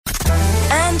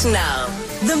And now,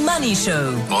 The Money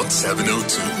Show on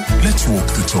 702. Let's walk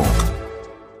the talk.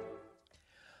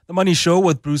 The Money Show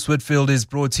with Bruce Whitfield is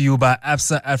brought to you by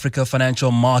ABSA Africa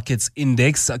Financial Markets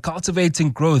Index, cultivating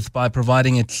growth by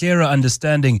providing a clearer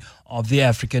understanding of the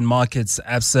African markets.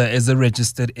 ABSA is a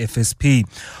registered FSP.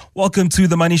 Welcome to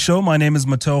The Money Show. My name is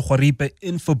Mateo Khwaripe,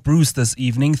 in for Bruce this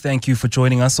evening. Thank you for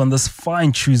joining us on this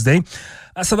fine Tuesday.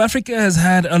 South Africa has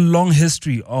had a long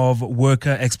history of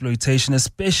worker exploitation,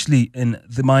 especially in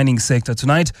the mining sector.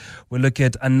 Tonight, we'll look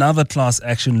at another class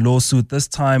action lawsuit, this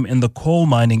time in the coal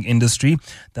mining industry,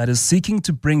 that is seeking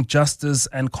to bring justice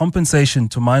and compensation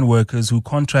to mine workers who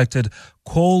contracted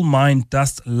coal mine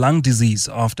dust lung disease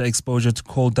after exposure to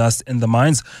coal dust in the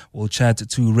mines. We'll chat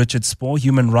to Richard Spoor,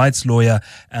 human rights lawyer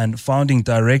and founding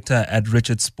director at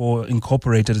Richard Spoor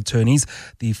Incorporated Attorneys.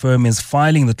 The firm is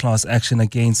filing the class action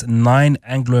against 9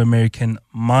 Anglo American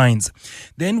mines.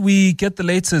 Then we get the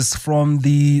latest from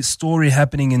the story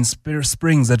happening in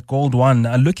Springs at Gold One,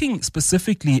 looking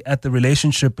specifically at the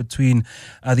relationship between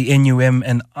the NUM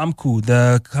and AMCU.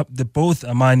 The both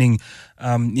mining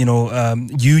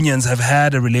unions have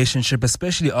had a relationship,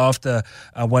 especially after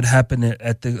what happened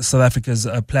at the South Africa's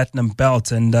Platinum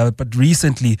Belt, and but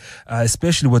recently,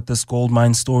 especially with this gold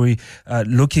mine story,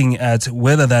 looking at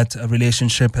whether that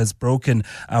relationship has broken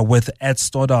with Ed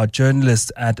Stoddard, journalist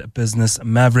at Business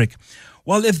Maverick.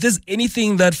 Well, if there's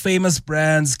anything that famous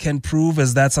brands can prove,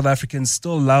 is that South Africans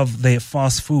still love their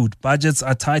fast food. Budgets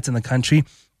are tight in the country,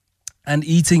 and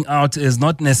eating out is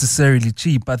not necessarily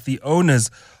cheap, but the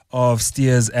owners of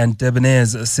Steers and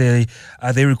Debonair's say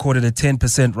they recorded a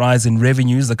 10% rise in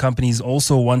revenues. The company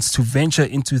also wants to venture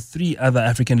into 3 other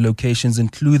African locations,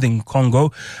 including Congo.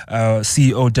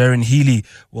 CEO Darren Healy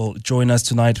will join us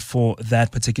tonight for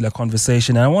that particular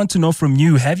conversation. And I want to know from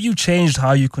you, have you changed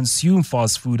how you consume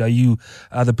fast food? Are you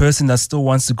the person that still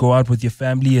wants to go out with your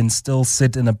family and still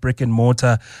sit in a brick and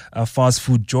mortar fast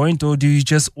food joint, or do you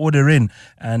just order in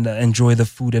and enjoy the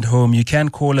food at home? You can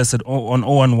call us at on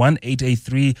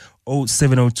 011-883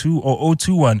 0702 or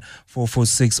 021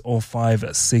 446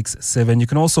 0567. You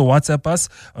can also WhatsApp us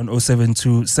on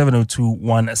 072 702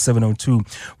 1702.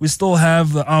 We still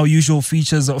have our usual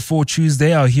features for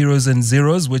Tuesday, our Heroes and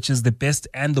Zeros, which is the best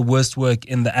and the worst work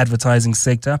in the advertising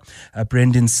sector.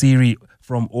 Brendan Seary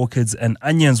from Orchids and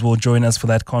Onions will join us for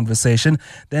that conversation.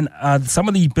 Then some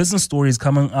of the business stories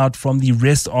coming out from the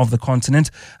rest of the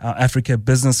continent. Africa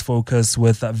Business Focus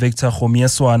with Victor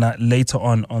Khomieswana later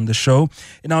on the show.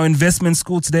 In our investment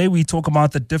school today, we talk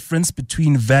about the difference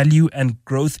between value and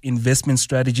growth investment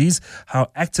strategies,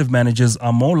 how active managers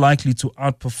are more likely to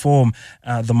outperform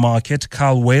the market.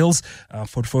 Carl Wales,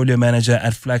 portfolio manager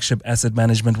at Flagship Asset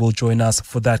Management, will join us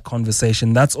for that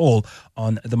conversation. That's all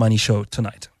on The Money Show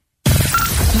tonight.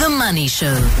 The Money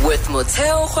Show with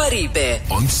Mateo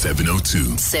Khwaripe On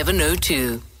 702.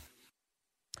 702.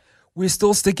 We're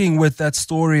still sticking with that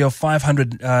story of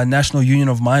 500 National Union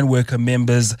of Mine Worker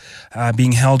members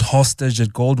being held hostage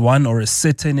at Gold One, or a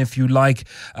sit-in if you like.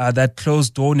 That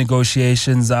closed-door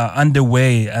negotiations are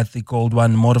underway at the Gold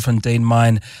One Modderfontein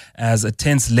mine as a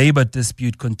tense labor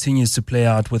dispute continues to play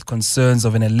out, with concerns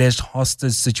of an alleged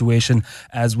hostage situation,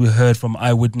 as we heard from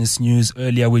Eyewitness News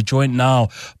earlier. We're joined now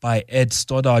by Ed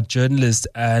Stoddard, journalist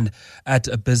and at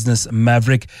a Business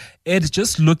Maverick. Ed,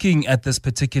 just looking at this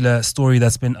particular story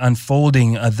that's been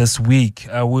unfolding this week,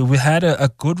 we had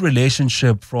a good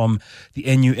relationship from the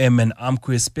NUM and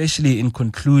AMCU, especially in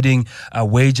concluding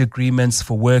wage agreements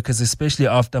for workers, especially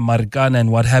after Marikana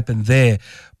and what happened there.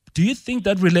 Do you think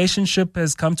that relationship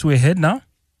has come to a head now?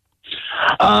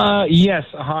 Yes.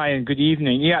 Hi, and good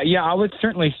evening. Yeah, I would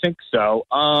certainly think so.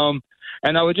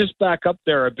 And I would just back up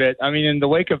there a bit. I mean, in the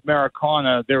wake of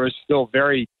Marikana, there was still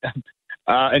very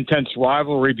intense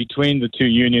rivalry between the two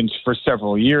unions for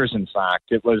several years. In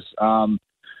fact, it was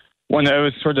when it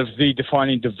was sort of the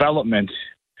defining development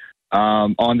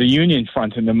on the union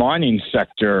front in the mining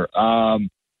sector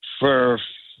for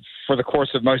the course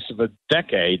of most of a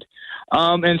decade.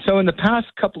 And so, in the past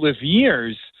couple of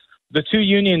years, the two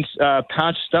unions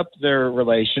patched up their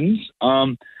relations.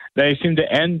 They seemed to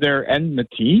end their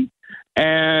enmity.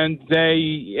 And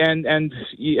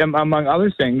among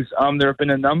other things, there have been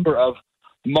a number of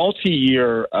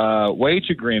multi-year wage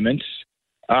agreements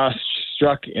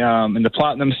struck in the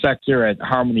platinum sector at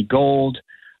Harmony Gold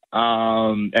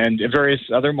and various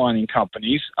other mining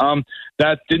companies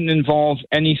that didn't involve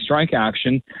any strike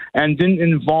action and didn't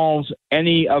involve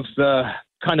any of the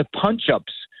kind of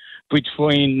punch-ups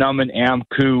between NUM and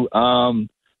AMCU,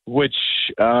 which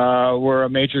were a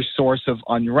major source of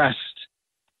unrest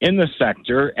in the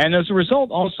sector, and as a result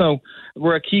also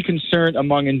were a key concern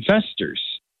among investors.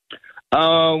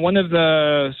 One of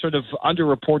the sort of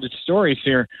underreported stories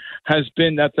here has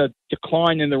been that the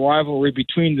decline in the rivalry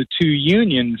between the two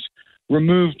unions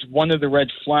removed one of the red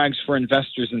flags for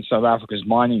investors in South Africa's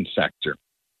mining sector.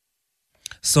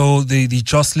 So the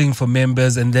jostling for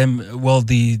members and them,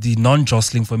 the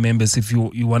non-jostling for members, if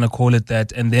you want to call it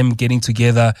that, and them getting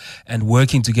together and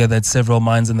working together at several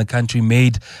mines in the country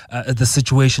made the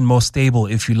situation more stable,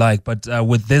 if you like. But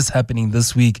with this happening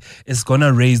this week, it's going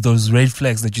to raise those red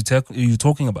flags that you're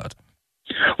talking about.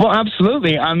 Well,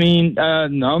 absolutely. I mean,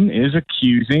 NUM is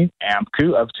accusing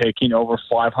AMCU of taking over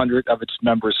 500 of its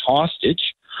members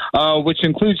hostage, which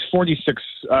includes 46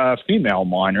 female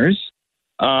miners.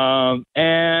 And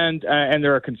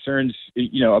there are concerns,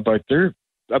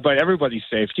 about everybody's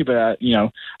safety, but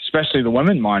especially the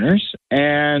women miners.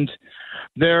 And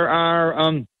there are,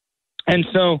 and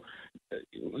so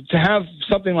to have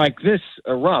something like this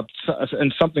erupt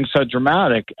and something so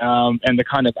dramatic, and the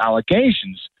kind of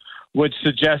allegations would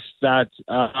suggest that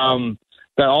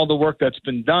that all the work that's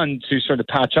been done to sort of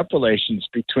patch up relations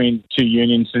between two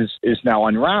unions is now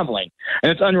unraveling.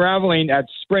 And it's unraveling at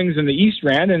Springs in the East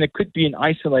Rand, and it could be an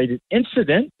isolated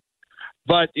incident.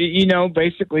 But,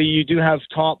 basically you do have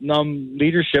top NUM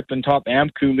leadership and top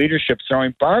AMCU leadership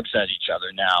throwing barbs at each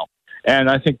other now. And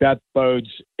I think that bodes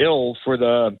ill for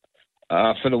the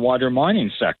water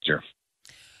mining sector.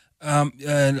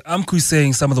 AMCU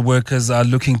saying some of the workers are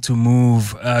looking to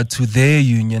move to their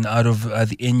union out of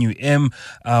the NUM,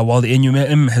 while the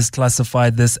NUM has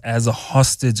classified this as a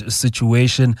hostage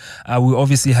situation. We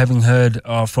obviously haven't heard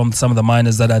from some of the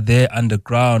miners that are there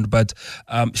underground, but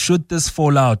should this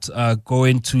fallout go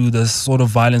into the sort of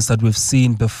violence that we've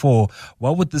seen before,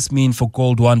 what would this mean for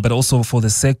Gold One, but also for the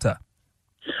sector?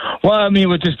 Well, I mean, it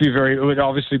would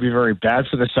obviously be very bad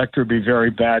for the sector. It would be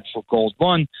very bad for Gold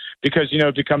One because,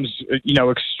 it becomes,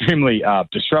 extremely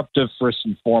disruptive first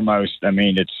and foremost. I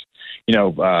mean, it's,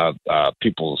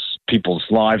 people's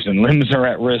lives and limbs are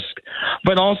at risk.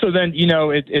 But also then,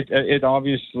 it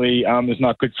obviously is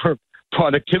not good for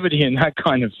productivity and that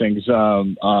kind of things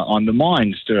on the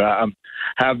mines to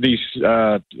have these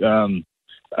to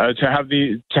have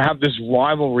this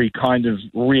rivalry kind of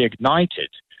reignited.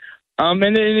 And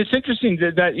it's interesting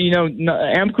that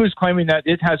AMCU is claiming that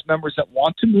it has members that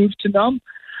want to move to NUM.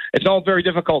 It's all very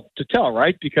difficult to tell,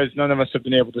 right? Because none of us have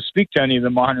been able to speak to any of the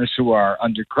miners who are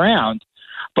underground.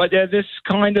 But this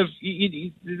kind of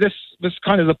the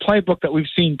playbook that we've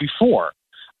seen before,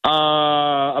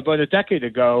 about a decade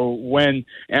ago, when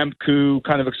AMCU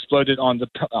kind of exploded on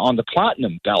the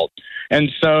platinum belt, and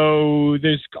so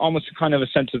there's almost kind of a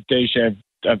sense of deja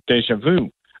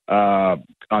vu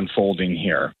unfolding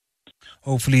here.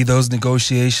 Hopefully those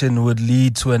negotiations would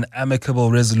lead to an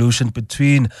amicable resolution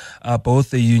between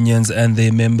both the unions and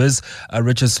their members.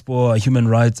 Richard Spoor, Ed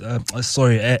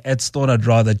Stornard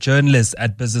rather, journalist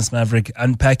at Business Maverick,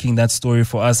 unpacking that story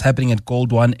for us, happening at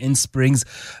Gold One in Springs.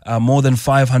 More than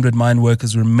 500 mine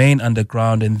workers remain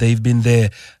underground, and they've been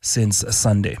there since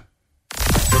Sunday.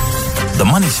 The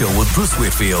Money Show with Bruce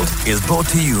Whitfield is brought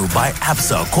to you by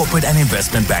Absa Corporate and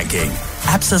Investment Banking.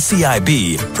 Absa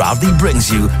CIB proudly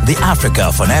brings you the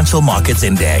Africa Financial Markets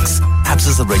Index. Absa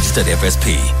is a registered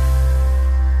FSP.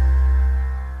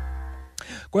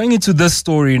 Going into this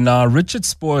story now, Richard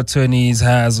Spoor Attorneys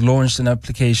has launched an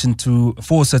application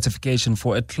for certification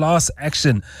for a class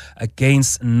action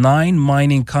against 9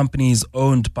 mining companies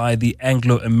owned by the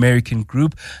Anglo American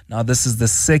Group. Now, this is the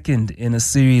second in a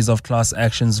series of class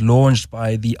actions launched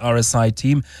by the RSI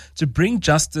team to bring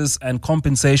justice and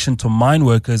compensation to mine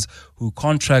workers who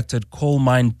contracted coal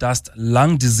mine dust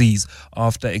lung disease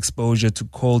after exposure to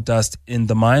coal dust in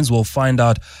the mines. We'll find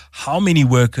out how many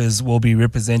workers will be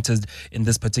represented in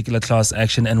this particular class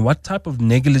action and what type of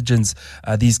negligence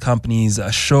these companies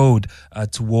showed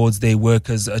towards their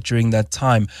workers during that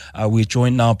time. We're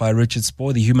joined now by Richard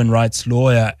Spoor, the human rights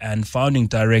lawyer and founding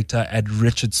director at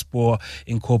Richard Spoor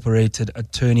Incorporated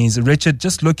Attorneys. Richard,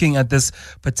 just looking at this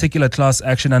particular class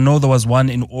action, I know there was one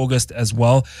in August as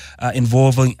well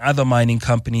involving other mining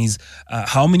companies.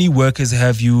 How many workers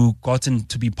have you gotten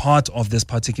to be part of this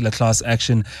particular class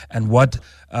action, and what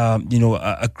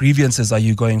grievances are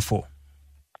you going for?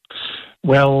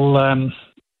 Well,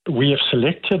 we have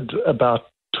selected about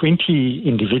 20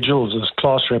 individuals as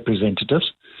class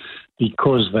representatives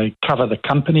because they cover the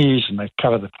companies and they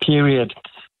cover the period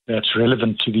that's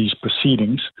relevant to these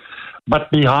proceedings.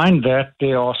 But behind that,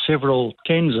 there are several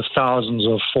tens of thousands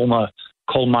of former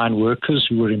coal mine workers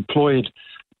who were employed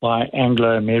by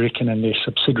Anglo American and their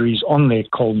subsidiaries on their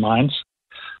coal mines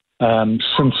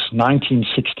since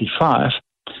 1965,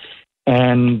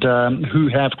 and who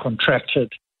have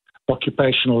contracted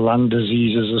occupational lung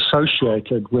diseases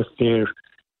associated with their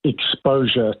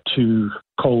exposure to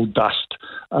coal dust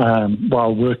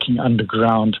while working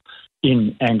underground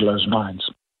in Anglo's mines.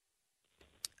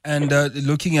 And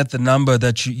looking at the number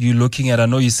that you're looking at, I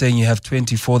know you're saying you have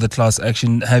 24 the class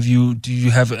action. Do you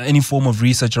have any form of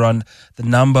research around the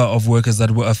number of workers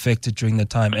that were affected during the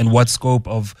time, and what scope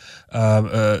of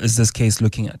is this case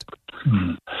looking at?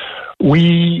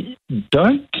 We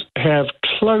don't have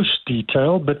close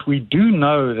detail, but we do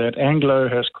know that Anglo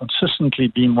has consistently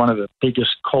been one of the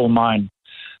biggest coal miners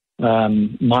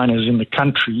in the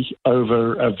country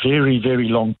over a very, very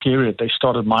long period. They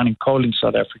started mining coal in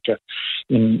South Africa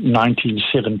in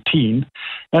 1917,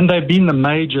 and they've been the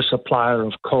major supplier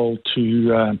of coal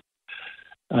to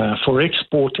for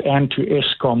export and to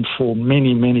Eskom for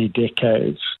many, many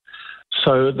decades.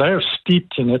 So they're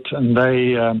steeped in it, and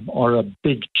they are a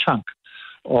big chunk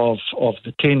of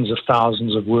the tens of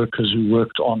thousands of workers who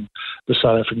worked on the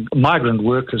South African, migrant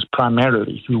workers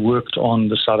primarily, who worked on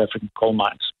the South African coal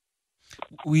mines.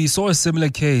 We saw a similar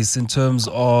case in terms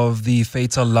of the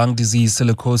fatal lung disease,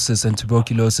 silicosis and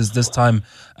tuberculosis. This time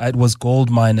it was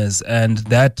gold miners, and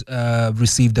that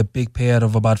received a big payout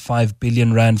of about 5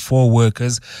 billion rand for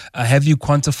workers. Have you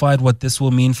quantified what this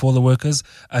will mean for the workers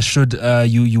should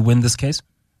you win this case?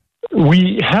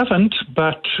 We haven't,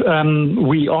 but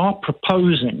we are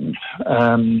proposing,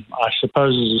 I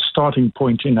suppose, as a starting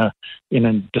point in a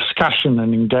discussion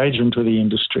and engagement with the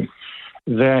industry,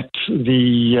 that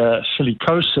the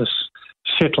silicosis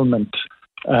settlement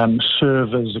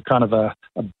serve as a kind of a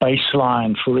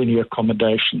baseline for any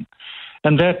accommodation,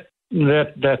 and that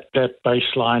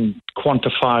baseline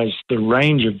quantifies the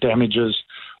range of damages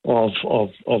of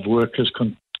workers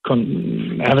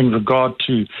having regard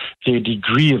to their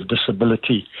degree of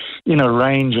disability in a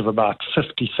range of about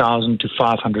 50,000 to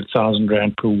 500,000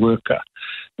 rand per worker.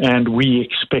 And we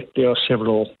expect there are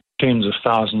several tens of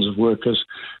thousands of workers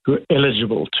who are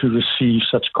eligible to receive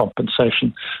such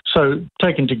compensation. So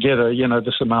taken together,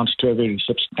 this amounts to a very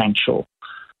substantial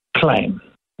claim.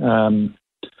 And,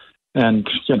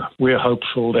 we're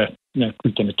hopeful that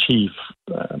we can achieve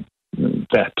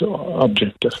that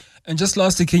objective. And just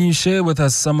lastly, can you share with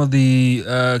us some of the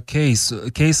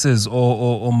cases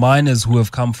or miners who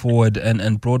have come forward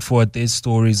and brought forward their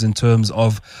stories in terms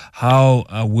of how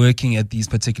working at these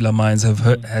particular mines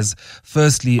has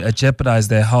firstly jeopardized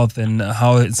their health and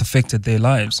how it's affected their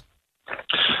lives?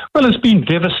 Well, it's been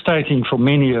devastating for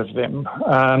many of them.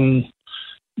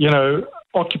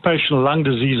 Occupational lung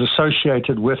disease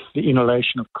associated with the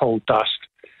inhalation of coal dust,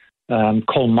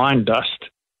 coal mine dust,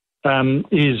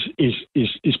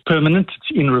 is permanent,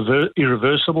 it's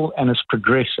irreversible, and it's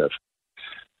progressive.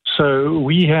 So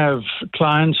we have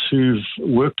clients who've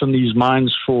worked on these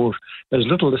mines for as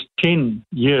little as 10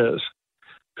 years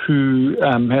who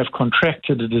have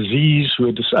contracted a disease, who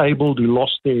are disabled, who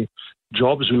lost their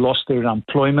jobs, who lost their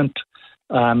employment,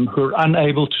 who are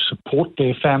unable to support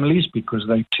their families because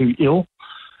they're too ill,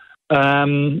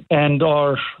 and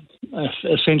are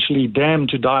essentially damned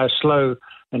to die a slow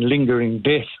and lingering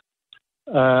death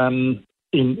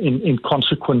in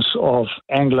consequence of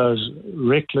Anglo's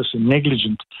reckless and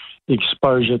negligent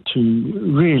exposure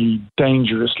to really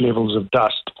dangerous levels of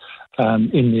dust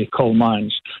in their coal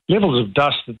mines. Levels of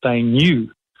dust that they knew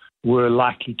were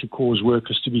likely to cause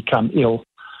workers to become ill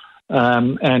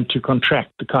and to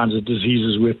contract the kinds of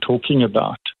diseases we're talking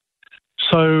about.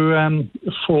 So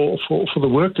for the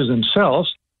workers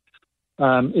themselves,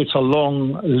 it's a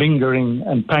long, lingering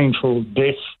and painful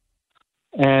death.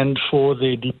 And for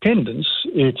their dependents,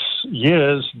 it's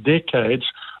years, decades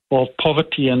of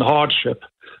poverty and hardship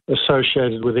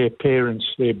associated with their parents,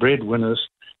 their breadwinners'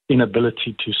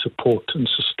 inability to support and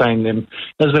sustain them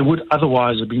as they would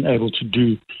otherwise have been able to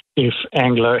do if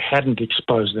Anglo hadn't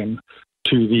exposed them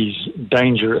to these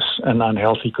dangerous and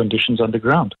unhealthy conditions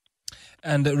underground.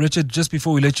 And Richard, just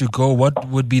before we let you go, what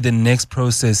would be the next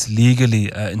process legally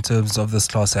in terms of this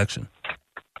class action?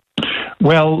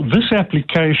 Well, this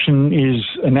application is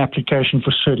an application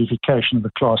for certification of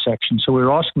the class action. So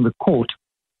we're asking the court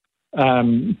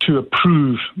to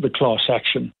approve the class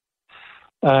action.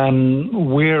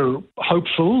 We're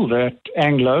hopeful that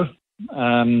Anglo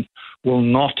will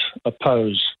not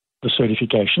oppose the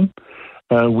certification.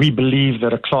 We believe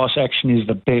that a class action is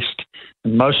the best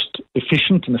and most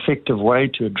efficient and effective way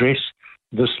to address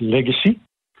this legacy.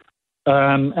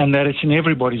 And that it's in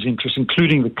everybody's interest,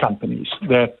 including the companies,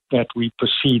 that we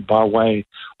proceed by way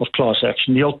of class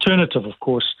action. The alternative, of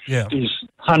course, is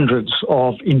hundreds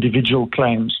of individual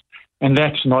claims, and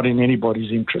that's not in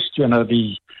anybody's interest.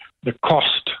 The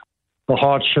cost the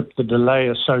hardship, the delay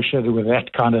associated with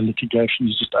that kind of litigation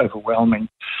is just overwhelming.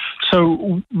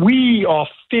 So we are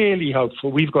fairly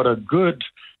hopeful. We've got a good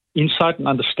insight and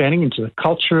understanding into the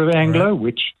culture of Anglo,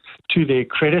 which, to their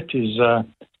credit, is a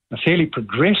fairly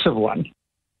progressive one.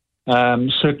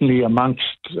 Certainly amongst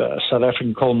South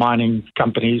African coal mining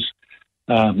companies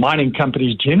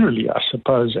generally, I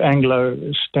suppose, Anglo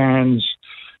stands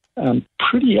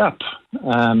pretty up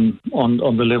on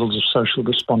the levels of social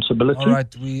responsibility. All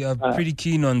right, we are pretty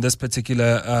keen on this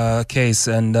particular case,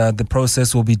 and the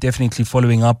process will be definitely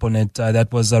following up on it.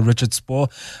 That was Richard Spoor,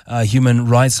 human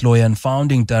rights lawyer and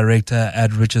founding director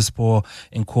at Richard Spoor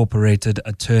Incorporated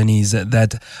Attorneys,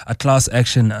 that a class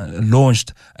action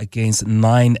launched against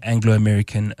 9 Anglo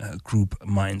American group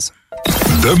mines.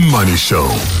 The Money Show.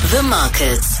 The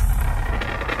markets.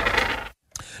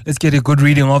 Let's get a good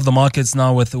reading of the markets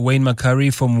now with Wayne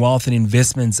McCurry from Wealth and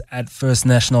Investments at First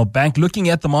National Bank. Looking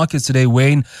at the markets today,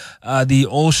 Wayne, the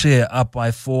all share up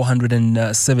by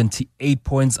 478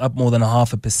 points, up more than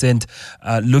 0.5%,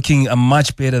 looking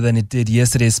much better than it did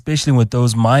yesterday, especially with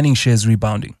those mining shares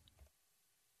rebounding.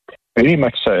 Very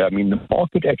much so. I mean, the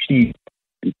market actually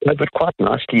recovered quite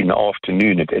nicely in the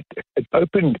afternoon. It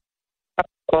opened up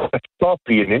quite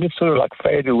sharply, and then it sort of like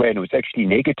faded away, and it was actually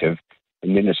negative.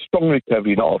 And then a strong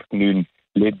recovery in the afternoon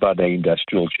led by the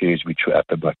industrial shares, which were up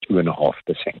about 2.5%.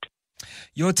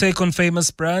 Your take on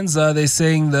Famous Brands? They're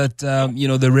saying that,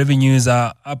 the revenues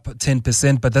are up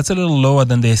 10%, but that's a little lower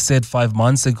than they said 5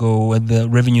 months ago when the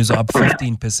revenues are up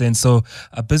 15%. So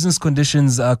business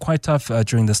conditions are quite tough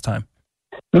during this time.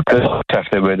 Look, they're tough.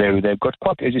 They've got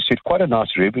quite, as you said, quite a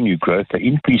nice revenue growth. They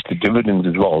increased the dividends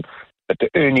as well, but the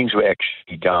earnings were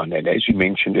actually down. And as you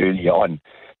mentioned earlier on,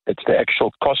 it's the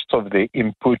actual cost of the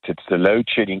input, it's the load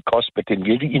shedding cost, but then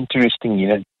very interestingly,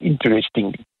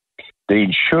 the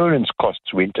insurance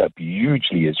costs went up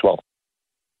hugely as well.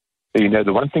 So,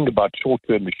 the one thing about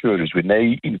short-term insurers, when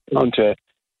they encounter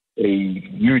a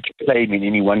huge claim in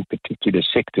any one particular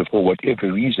sector for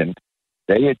whatever reason,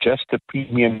 they adjust the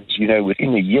premiums,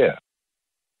 within a year,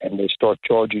 and they start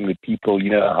charging the people,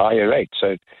 a higher rate.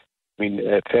 So,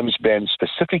 Famous Brands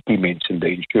specifically mentioned the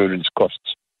insurance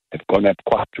costs have gone up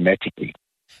quite dramatically.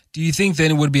 Do you think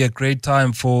then it would be a great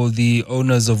time for the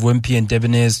owners of Wimpy and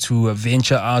Debonair's to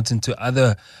venture out into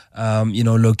other,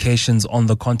 locations on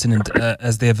the continent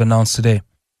as they have announced today?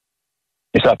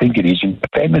 Yes, I think it is.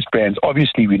 Famous Brands,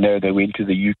 obviously we know they went to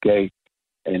the UK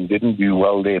and didn't do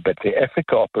well there, but their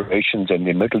Africa operations and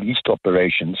their Middle East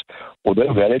operations,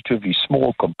 although relatively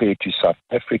small compared to South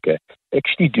Africa,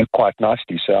 actually do quite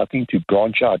nicely. So I think to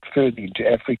branch out further into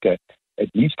Africa, at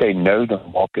least they know the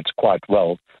markets quite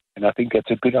well, and I think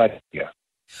that's a good idea.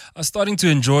 I'm starting to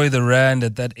enjoy the rand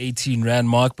at that 18 rand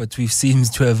mark, but we seem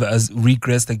to have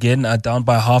regressed again, down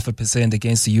by 0.5%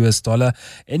 against the US dollar.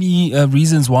 Any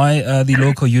reasons why the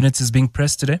local units is being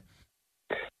pressed today?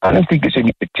 I don't think there's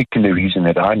any particular reason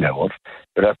that I know of,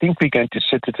 but I think we're going to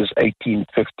sit at this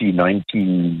 18.50,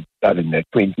 19, I don't know,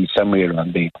 20, somewhere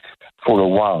around there for a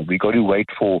while. We've got to wait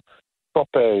for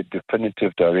proper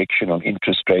definitive direction on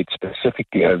interest rates,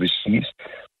 specifically overseas.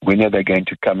 When are they going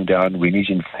to come down? When is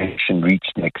inflation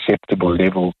reached an acceptable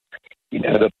level in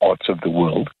other parts of the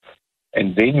world?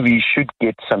 And then we should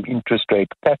get some interest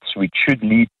rate cuts, which should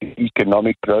lead to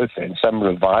economic growth and some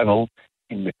revival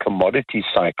in the commodity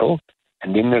cycle.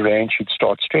 And then the rand should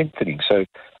start strengthening. So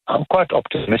I'm quite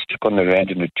optimistic on the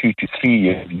rand in a 2 to 3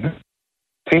 year view.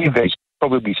 Fair value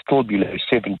probably still below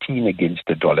 17 against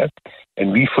the dollar.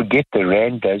 And we forget the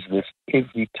rand does this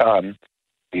every time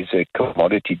there's a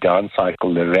commodity down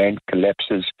cycle. The rand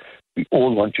collapses. We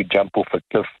all want to jump off a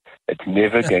cliff. It's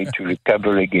never going to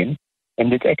recover again.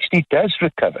 And it actually does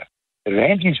recover. The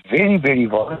rand is very, very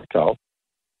volatile.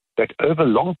 But over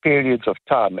long periods of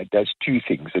time, it does two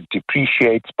things. It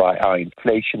depreciates by our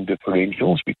inflation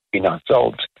differentials between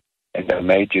ourselves and our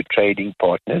major trading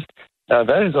partners. Now,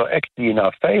 those are actually in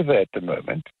our favor at the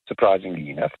moment, surprisingly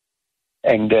enough.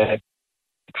 And it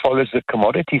follows the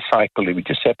commodity cycle. We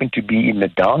just happen to be in the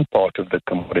down part of the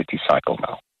commodity cycle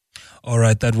now. All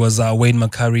right, that was Wayne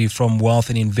McCurry from Wealth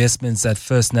and Investments at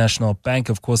First National Bank.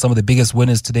 Of course, some of the biggest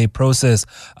winners today, Process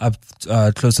up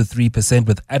close to 3%,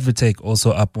 with Advotech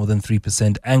also up more than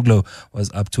 3%. Anglo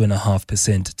was up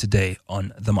 2.5% today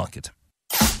on the market.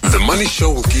 The Money Show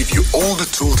will give you all the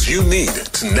tools you need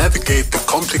to navigate the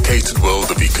complicated world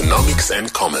of economics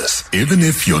and commerce, even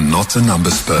if you're not a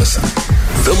numbers person.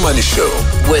 The Money Show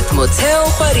with Motheo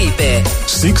Khwaripe,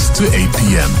 6 to 8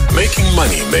 p.m. Making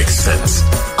money make sense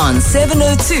on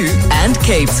 702 and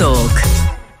Cape Talk.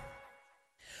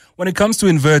 When it comes to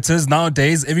inverters,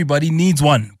 nowadays everybody needs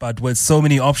one, but with so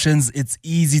many options, it's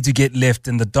easy to get left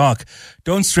in the dark.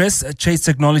 Don't stress, Chase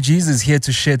Technologies is here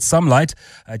to shed some light.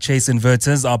 Chase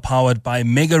inverters are powered by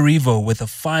Mega Revo with a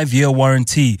 5-year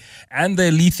warranty, and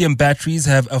their lithium batteries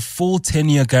have a full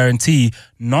 10-year guarantee,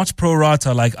 not pro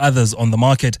rata like others on the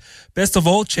market. Best of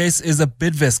all, Chase is a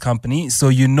Bidvest company, so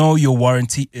you know your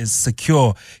warranty is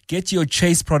secure. Get your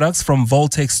Chase products from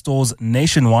Voltex stores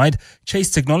nationwide. Chase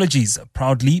Technologies,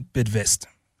 proudly Bidvest.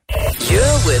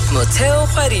 You're with Motheo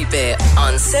Khwaribe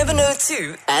on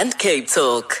 702 and Cape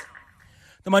Talk.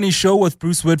 The Money Show with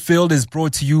Bruce Whitfield is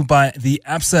brought to you by the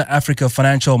ABSA Africa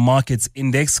Financial Markets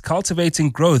Index,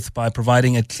 cultivating growth by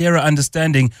providing a clearer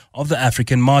understanding of the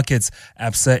African markets.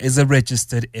 ABSA is a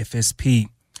registered FSP.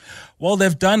 Well,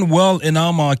 they've done well in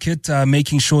our market,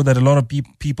 making sure that a lot of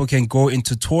people can go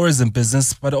into tourism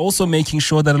business, but also making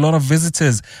sure that a lot of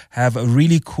visitors have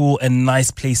really cool and nice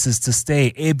places to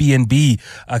stay. Airbnb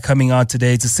are coming out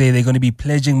today to say they're going to be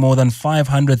pledging more than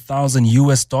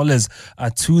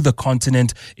 $500,000 to the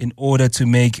continent in order to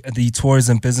make the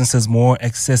tourism businesses more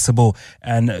accessible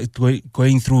and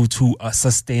going through to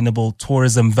sustainable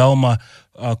tourism. Velma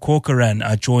Corcoran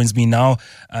joins me now,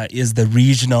 is the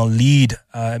regional lead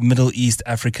Middle East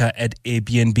Africa at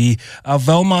Airbnb.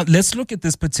 Velma, let's look at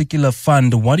this particular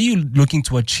fund. What are you looking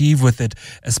to achieve with it,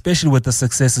 especially with the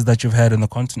successes that you've had on the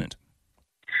continent?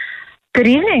 Good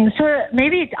evening. So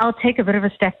maybe I'll take a bit of a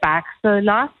step back. So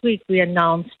last week we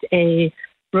announced a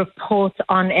report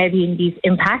on Airbnb's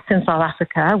impact in South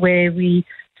Africa, where we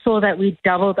saw that we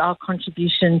doubled our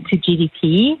contribution to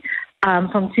GDP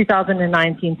from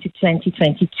 2019 to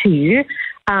 2022,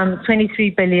 23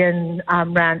 billion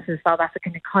rand to the South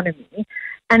African economy.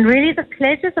 And really the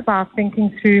pledge is about thinking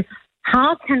through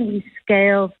how can we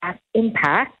scale that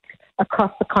impact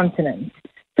across the continent.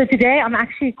 So today I'm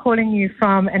actually calling you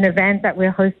from an event that we're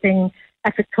hosting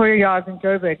at Victoria Yards in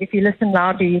Joburg. If you listen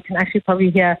loudly, you can actually probably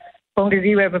hear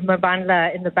Bongaziwe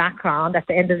Mabandla in the background at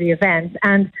the end of the event.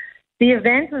 And the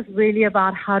event was really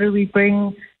about how do we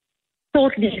bring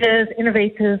thought leaders,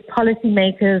 innovators,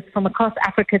 policymakers from across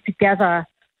Africa together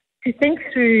to think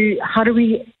through how do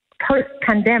we,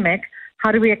 post-pandemic, how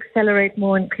do we accelerate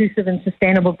more inclusive and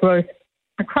sustainable growth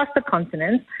across the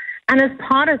continent. And as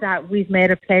part of that, we've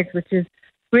made a pledge which is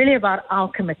really about our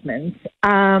commitments.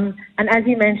 And as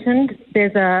you mentioned,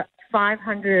 there's a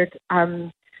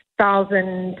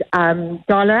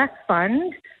 $500,000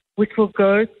 fund which will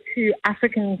go to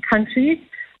African countries,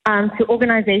 to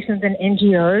organizations and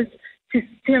NGOs, to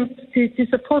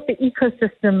support the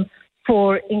ecosystem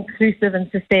for inclusive and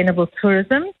sustainable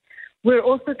tourism. We're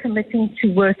also committing to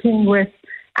working with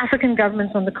African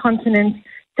governments on the continent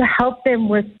to help them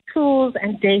with tools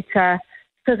and data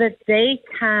so that they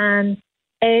can,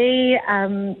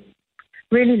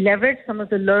 really leverage some of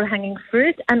the low-hanging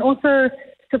fruit and also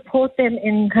support them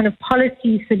in kind of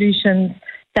policy solutions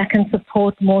that can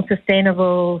support more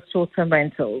sustainable short-term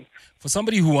rentals. For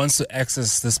somebody who wants to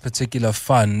access this particular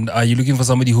fund, are you looking for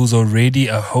somebody who's already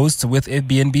a host with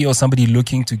Airbnb or somebody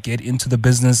looking to get into the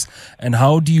business? And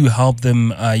how do you help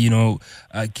them,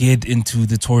 get into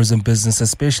the tourism business,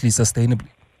 especially sustainably?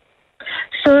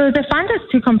 So the fund has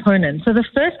two components. So the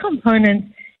first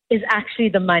component is actually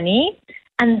the money,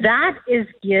 and that is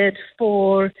geared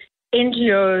for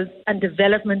NGOs and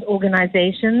development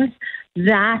organizations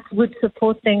that would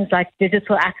support things like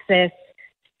digital access,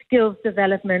 skills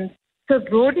development, so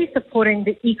broadly supporting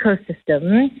the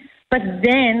ecosystem. But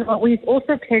then what we've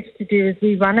also pledged to do is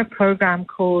we run a program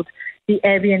called the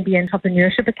Airbnb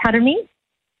Entrepreneurship Academy,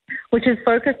 which is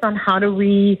focused on how do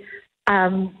we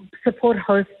support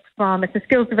hosts from, it's a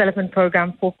skills development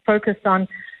program focused on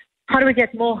how do we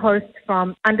get more hosts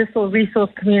from underserved resource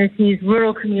communities,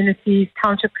 rural communities,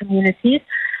 township communities.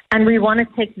 And we want to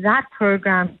take that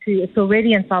program to, it's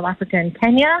already in South Africa and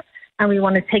Kenya, and we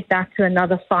want to take that to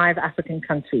another 5 African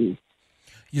countries.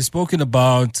 You've spoken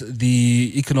about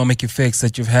the economic effects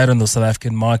that you've had on the South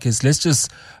African markets. Let's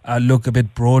just look a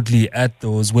bit broadly at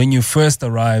those. When you first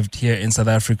arrived here in South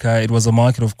Africa, it was a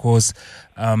market, of course,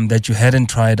 that you hadn't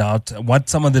tried out. What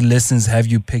some of the lessons have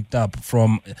you picked up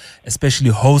from especially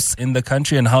hosts in the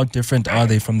country, and how different are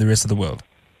they from the rest of the world?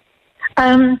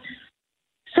 I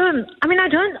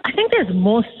think there's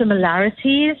more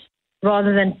similarities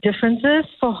rather than differences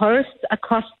for hosts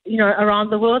across, around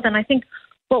the world. And I think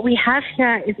what we have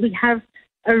here is we have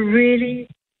a really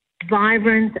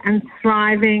vibrant and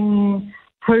thriving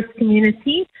host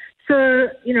community. So,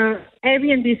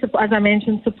 Airbnb, as I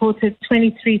mentioned, supported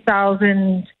 23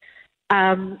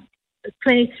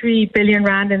 billion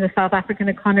rand in the South African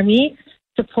economy,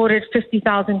 supported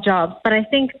 50,000 jobs. But I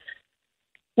think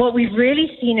what we've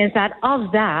really seen is that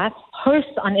of that,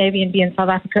 hosts on Airbnb in South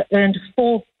Africa earned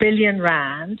 4 billion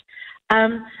rand.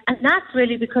 And that's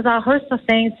really because our hosts are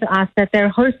saying to us that they're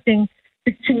hosting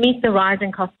to meet the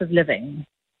rising cost of living.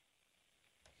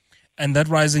 And that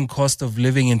rising cost of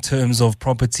living in terms of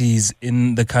properties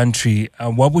in the country,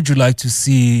 what would you like to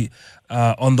see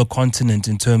on the continent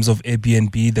in terms of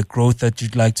Airbnb, the growth that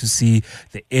you'd like to see,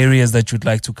 the areas that you'd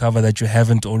like to cover that you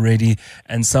haven't already,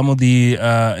 and some of the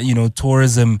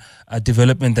tourism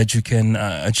development that you can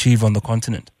achieve on the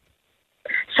continent?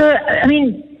 So, I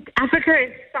mean, Africa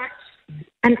is such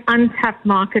an untapped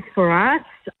market for us.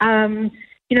 Airbnb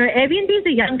is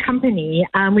a young company.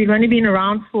 We've only been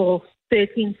around for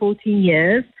 13, 14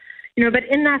 years. But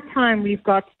in that time, we've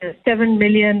got 7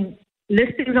 million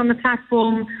listings on the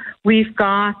platform. We've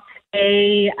got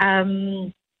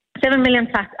 7 million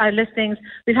listings.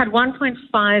 We've had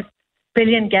 1.5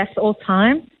 billion guests all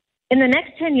time. In the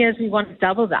next 10 years, we want to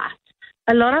double that.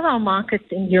 A lot of our markets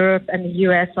in Europe and the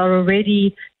US are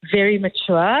already very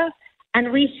mature.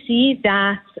 And we see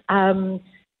that,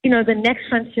 the next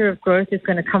frontier of growth is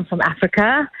going to come from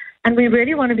Africa. And we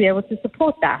really want to be able to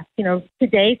support that. To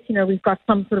date, we've got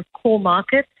some sort of core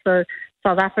markets. So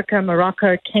South Africa,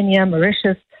 Morocco, Kenya,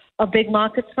 Mauritius are big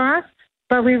markets for us.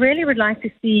 But we really would like to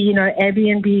see,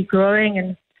 Airbnb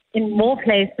growing in more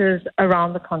places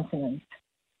around the continent.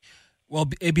 Well,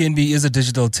 Airbnb is a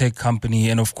digital tech company,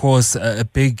 and of course, a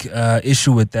big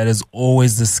issue with that is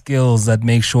always the skills that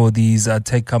make sure these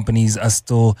tech companies are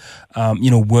still,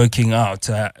 working out.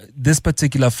 This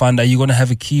particular fund, are you going to have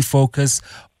a key focus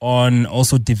on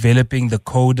also developing the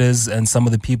coders and some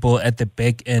of the people at the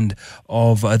back end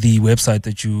of the website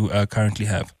that you currently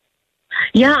have?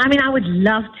 Yeah, I mean, I would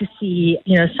love to see,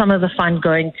 some of the fund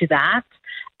going to that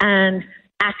and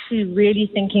actually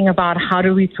really thinking about how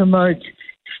do we promote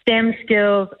STEM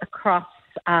skills across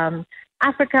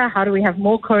Africa. How do we have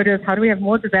more coders? How do we have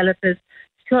more developers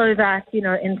so that,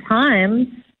 in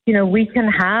time, we can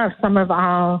have some of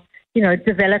our,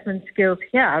 development skills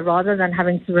here rather than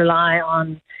having to rely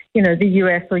on, the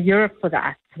US or Europe for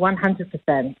that,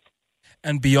 100%.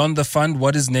 And beyond the fund,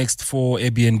 what is next for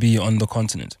Airbnb on the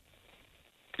continent?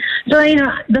 So,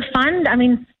 the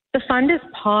fund is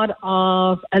part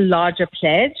of a larger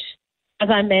pledge. As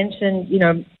I mentioned,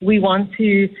 we want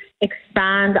to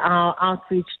expand our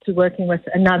outreach to working with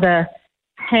another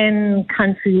 10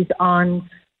 countries on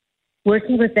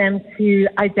working with them to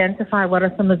identify what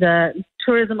are some of the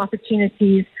tourism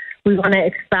opportunities. We want to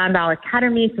expand our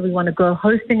academy, so we want to go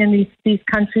hosting in these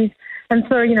countries. And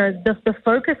so, the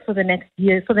focus for the next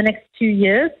 2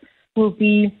 years will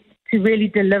be to really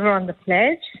deliver on the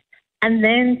pledge and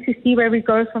then to see where we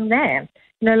go from there.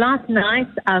 Last night,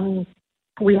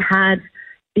 we had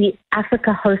the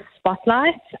Africa Host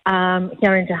Spotlight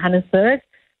here in Johannesburg,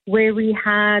 where we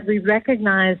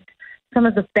recognized some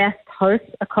of the best hosts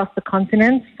across the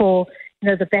continent for,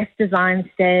 the best design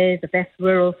stay, the best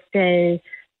rural stay,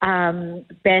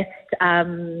 best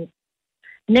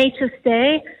nature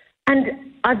stay.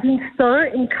 And I've been so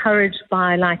encouraged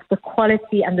by the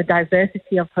quality and the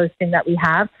diversity of hosting that we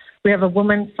have. We have a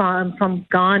woman from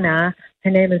Ghana. Her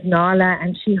name is Nala,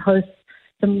 and she hosts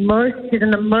she's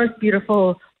in the most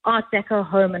beautiful Art Deco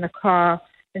home in Accra,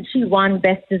 and she won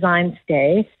Best Design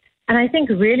Stay. And I think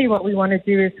really what we want to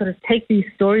do is sort of take these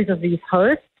stories of these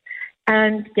hosts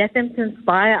and get them to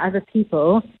inspire other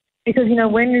people. Because,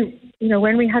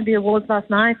 when we had the awards last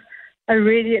night,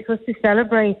 it was to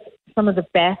celebrate some of the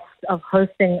best of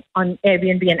hosting on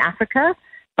Airbnb in Africa.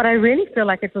 But I really feel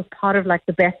like it was part of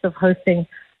the best of hosting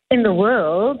in the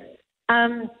world.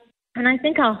 And I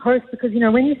think our hosts, because,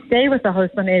 when you stay with a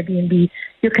host on Airbnb,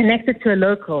 you're connected to a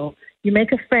local. You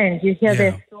make a friend. You hear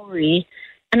their story.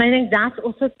 And I think that's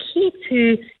also key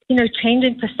to,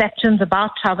 changing perceptions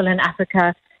about travel in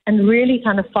Africa and really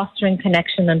kind of fostering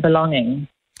connection and belonging.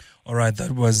 All right,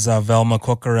 that was Velma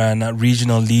Corcoran,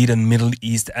 Regional Lead in Middle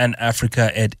East and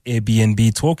Africa at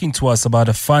Airbnb, talking to us about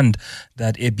a fund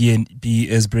that Airbnb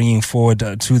is bringing forward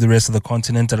to the rest of the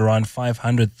continent at around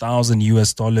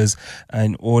 $500,000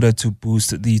 in order to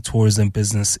boost the tourism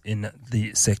business in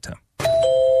the sector.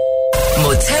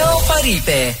 Motel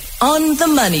Faripe on The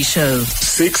Money Show.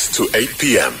 6 to 8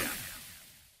 p.m.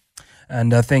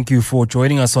 And thank you for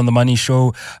joining us on The Money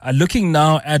Show. Looking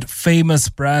now at Famous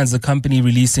Brands, the company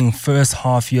releasing first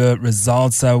half year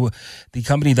results. The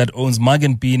company that owns Mug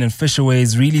and Bean and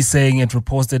Fisherways really saying it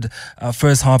reported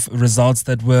first half results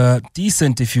that were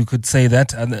decent, if you could say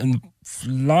that. And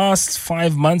last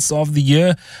 5 months of the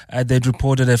year, they'd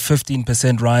reported a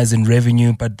 15% rise in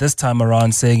revenue, but this time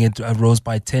around saying it rose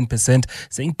by 10%,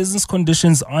 saying business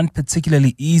conditions aren't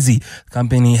particularly easy. The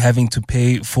company having to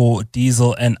pay for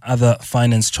diesel and other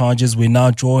finance charges. We're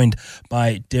now joined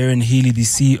by Darren Healy, the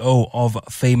CEO of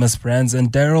Famous Brands.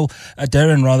 And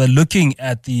Darren, looking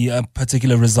at the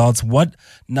particular results, what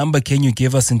number can you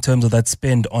give us in terms of that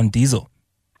spend on diesel?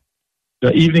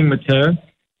 Good evening, Matteo.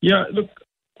 Yeah, look,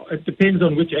 it depends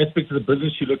on which aspect of the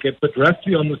business you look at, but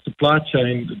roughly on the supply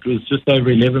chain, it was just over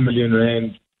 11 million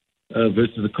rand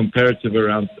versus a comparative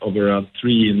around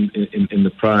 3 in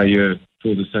the prior year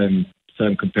for the same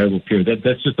comparable period.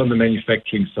 That's just on the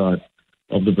manufacturing side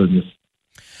of the business.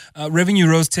 Revenue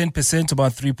rose 10% to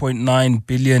about 3.9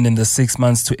 billion in the 6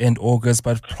 months to end August,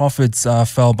 but profits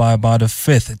fell by about a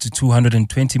fifth to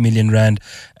 220 million rand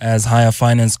as higher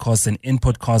finance costs and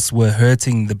input costs were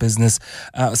hurting the business.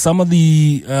 Some of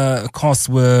the costs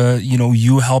were,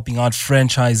 you helping out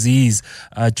franchisees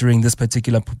during this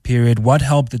particular period. What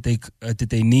help did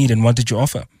they need, and what did you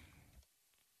offer?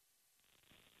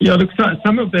 Yeah, look,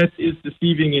 some of that is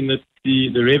deceiving in that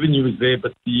the revenue was there,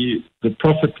 but the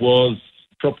profit was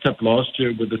propped up last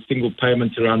year with a single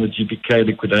payment around the GBK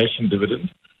liquidation dividend.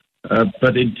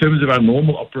 But in terms of our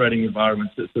normal operating environment,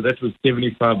 so that was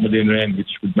 75 million rand, which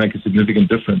would make a significant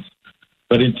difference.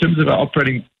 But in terms of our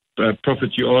operating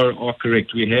profit, you are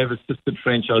correct. We have assisted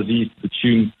franchisees to the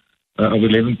tune of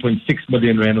 11.6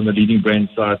 million rand on the leading brand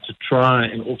side to try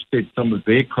and offset some of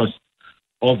their costs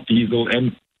of diesel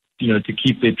and, to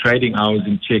keep their trading hours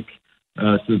in check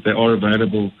so that they are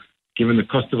available. Given the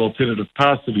cost of alternative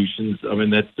power solutions,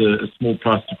 that's a small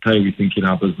price to pay, we think, in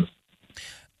our business.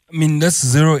 Let's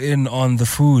zero in on the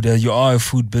food. You are a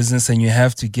food business and you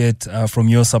have to get from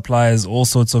your suppliers all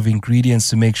sorts of ingredients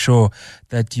to make sure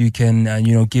that you can,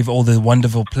 give all the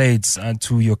wonderful plates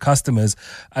to your customers.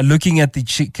 Looking at the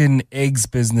chicken eggs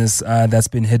business that's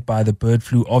been hit by the bird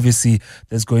flu, obviously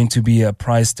there's going to be a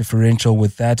price differential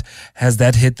with that. Has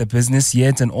that hit the business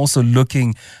yet? And also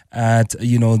looking at,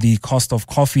 the cost of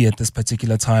coffee at this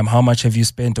particular time, how much have you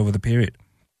spent over the period?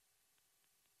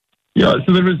 Yeah,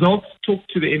 so the results talk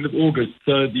to the end of August.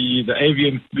 So the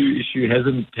avian flu issue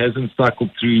hasn't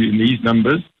cycled through in these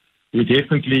numbers. We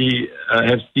definitely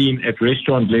have seen at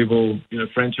restaurant level,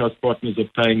 franchise partners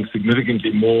are paying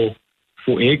significantly more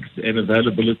for eggs, and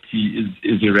availability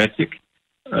is erratic.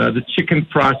 The chicken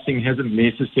pricing hasn't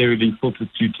necessarily filtered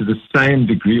through to the same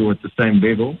degree or at the same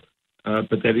level,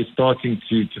 but that is starting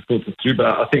to filter through.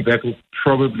 But I think that will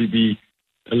probably be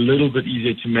a little bit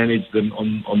easier to manage than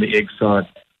on the egg side.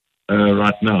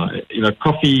 Right now,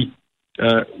 coffee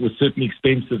was certainly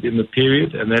expensive in the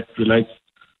period, and that relates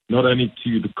not only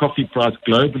to the coffee price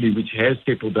globally, which has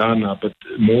settled down now, but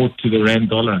more to the rand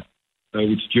dollar,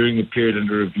 which during the period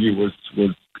under review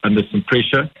was under some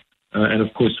pressure. And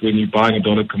of course, when you're buying a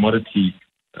dollar commodity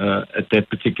at that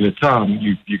particular time,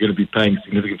 you're going to be paying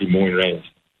significantly more in rands.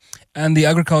 And the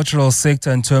agricultural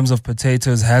sector in terms of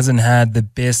potatoes hasn't had the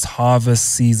best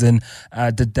harvest season.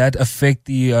 Did that affect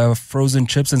the frozen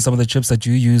chips and some of the chips that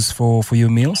you use for your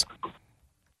meals?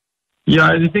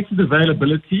 Yeah, it affected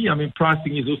availability.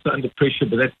 Pricing is also under pressure,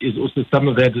 but that is also some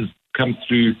of that has come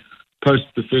through post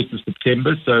the 1st of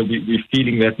September. So we're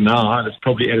feeling that now, and it's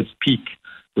probably at its peak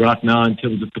right now in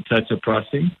terms of potato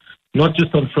pricing. Not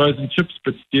just on frozen chips,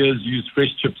 but steers use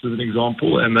fresh chips as an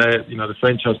example, and the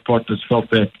franchise partners felt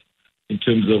that in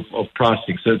terms of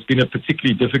pricing. So it's been a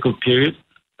particularly difficult period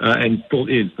and still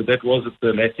is, but that was at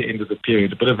the latter end of the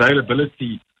period. But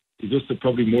availability is also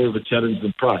probably more of a challenge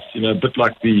than price. A bit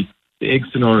like the egg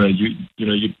scenario, you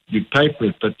pay for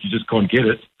it, but you just can't get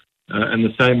it. And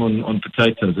the same on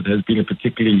potatoes. It has been a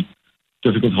particularly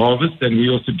difficult harvest, and we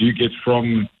also do get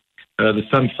from the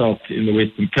Sunbelt in the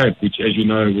Western Cape, which, as you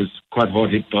know, was quite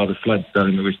hard hit by the floods down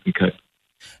in the Western Cape.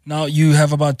 Now, you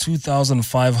have about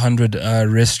 2,500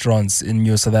 restaurants in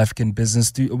your South African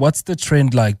business. What's the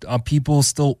trend like? Are people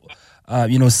still,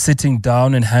 sitting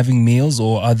down and having meals,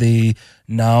 or are they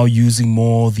now using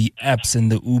more the apps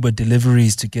and the Uber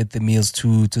deliveries to get the meals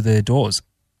to their doors?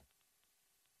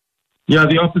 Yeah,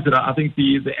 the opposite. I think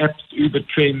the apps Uber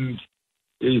trend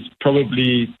is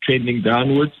probably trending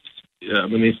downwards.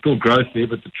 There's still growth there,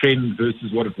 but the trend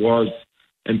versus what it was,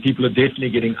 and people are definitely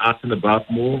getting out and about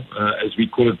more, as we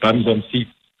call it, bums on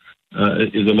seats,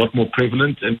 is a lot more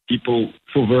prevalent. And people,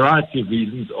 for a variety of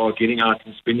reasons, are getting out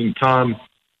and spending time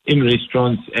in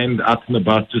restaurants and out and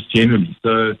about just generally.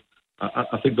 So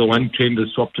I think the one trend has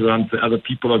swapped around. The other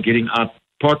people are getting out,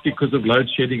 partly because of load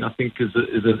shedding, I think, is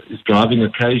driving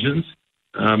occasions.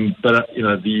 But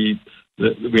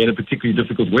we had a particularly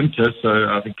difficult winter, so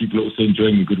I think people are also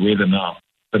enjoying the good weather now.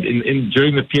 But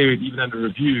during the period, even under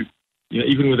review,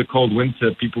 even with a cold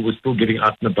winter, people were still getting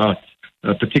out and about,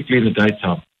 particularly in the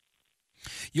daytime.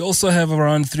 You also have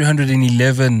around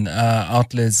 311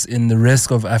 outlets in the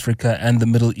rest of Africa and the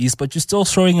Middle East, but you're still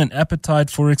showing an appetite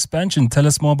for expansion. Tell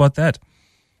us more about that.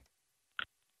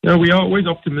 We are always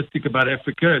optimistic about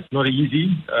Africa. It's not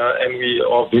easy, and we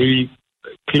are very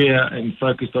clear and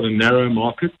focused on a narrow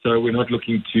market. So we're not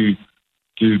looking to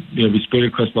be spread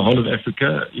across the whole of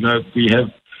Africa. We have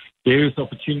various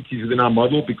opportunities within our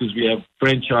model because we have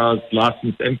franchise,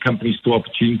 licensed, and company store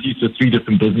opportunities. So 3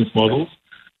 different business models.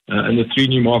 And the 3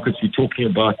 new markets we're talking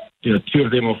about, 2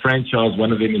 of them are franchise,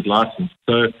 1 of them is licensed.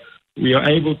 So we are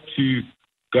able to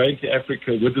go into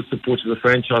Africa with the support of a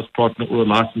franchise partner or a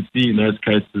licensee in those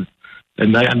cases,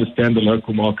 and they understand the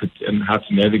local market and how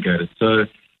to navigate it. So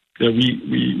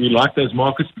we like those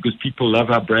markets because people love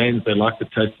our brands, they like the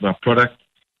taste of our product,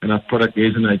 and our product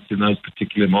resonates in those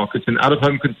particular markets. And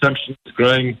out-of-home consumption is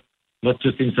growing not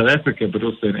just in South Africa, but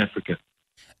also in Africa.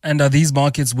 And are these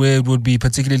markets where it would be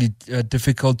particularly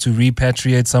difficult to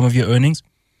repatriate some of your earnings?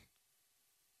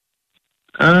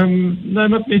 No,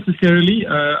 not necessarily.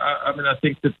 I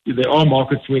think that there are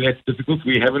markets where that's difficult.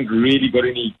 We haven't really got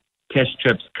any cash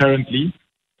traps currently.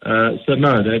 So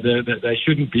no, they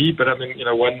shouldn't be. But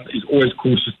one is always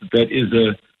cautious that is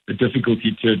a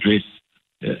difficulty to address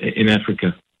in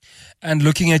Africa. And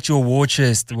looking at your war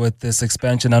chest with this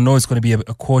expansion, I know it's going to be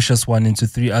a cautious one into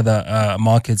 3 other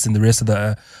markets in the rest of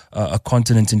the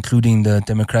continent, including the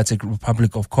Democratic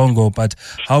Republic of Congo. But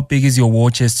how big is your war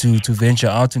chest to venture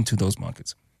out into those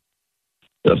markets?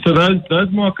 So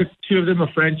those markets, 2 of them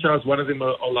are franchise, 1 of them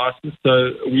are licensed.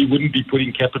 So we wouldn't be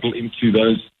putting capital into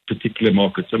those particular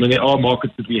markets. There are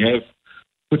markets that we have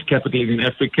put capital in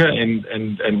Africa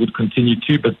and would continue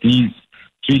to, but these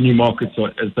 3 new markets are,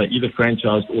 as they're either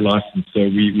franchised or licensed, so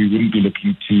we wouldn't be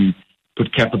looking to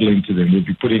put capital into them. We'd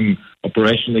be putting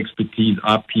operational expertise,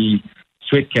 IP,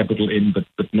 sweat capital in, but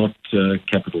not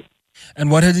capital.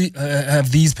 And what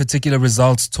have these particular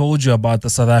results told you about the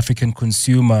South African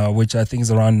consumer, which I think is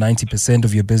around 90%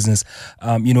 of your business?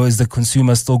 Is the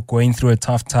consumer still going through a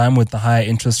tough time with the higher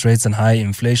interest rates and higher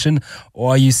inflation,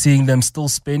 or are you seeing them still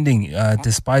spending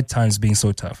despite times being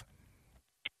so tough?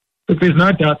 But there's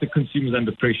no doubt the consumer's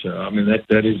under pressure.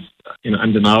 That is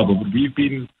undeniable. But we've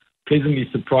been pleasantly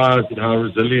surprised at how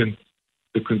resilient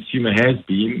the consumer has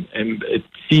been, and it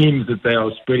seems that they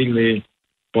are spreading their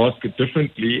basket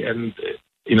differently, and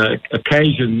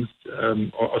occasions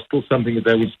are still something that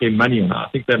they would spend money on. I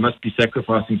think they must be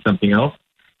sacrificing something else.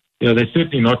 They're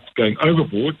certainly not going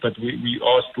overboard, but we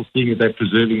are still seeing that they're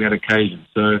preserving that occasion.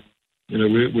 So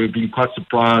we've been quite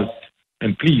surprised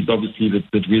and pleased, obviously,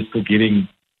 that we're still getting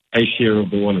a share of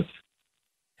the wallet.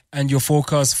 And your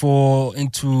forecast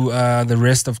into the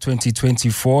rest of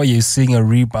 2024, you're seeing a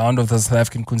rebound of the South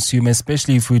African consumer,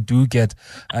 especially if we do get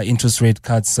interest rate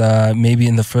cuts maybe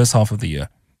in the first half of the year?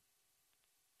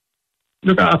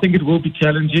 Look, I think it will be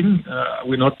challenging.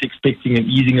 We're not expecting an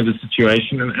easing of the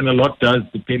situation, and a lot does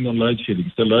depend on load shedding.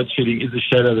 So load shedding is a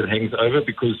shadow that hangs over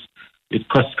because it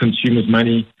costs consumers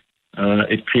money.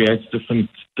 It creates different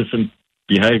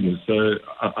behaviors. So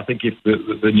I think if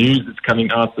the news that's coming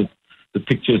out that the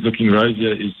picture is looking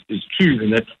rosier is true, then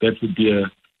that would be a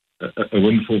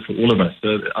windfall for all of us.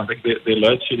 So I think the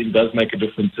load shedding does make a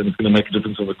difference, and it's going to make a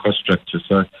difference on the cost structure.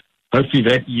 So hopefully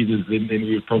that eases, then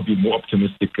we're probably more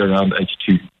optimistic around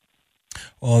H2.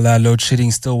 Well, load shedding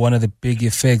is still one of the big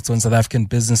effects on South African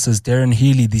businesses. Darren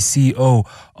Healy, the CEO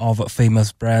of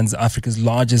Famous Brands, Africa's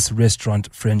largest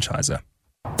restaurant franchisor.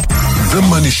 The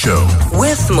Money Show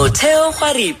with Motheo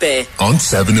Khwaripe on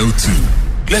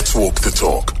 702. Let's walk the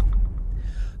talk.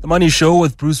 The Money Show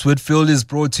with Bruce Whitfield is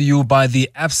brought to you by the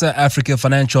Absa Africa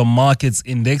Financial Markets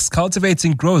Index,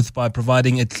 cultivating growth by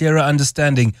providing a clearer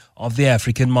understanding of the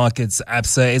African markets.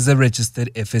 Absa is a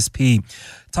registered FSP.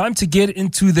 Time to get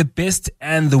into the best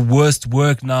and the worst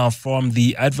work now from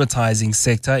the advertising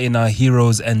sector in our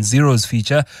Heroes and Zeros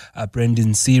feature.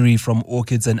 Brendan Seary from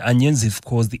Orchids and Onions, of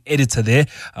course, the editor there,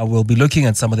 will be looking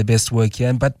at some of the best work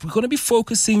here. But we're going to be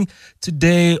focusing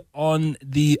today on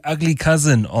the ugly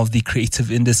cousin of the creative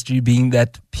industry, being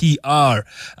that PR,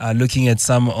 looking at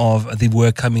some of the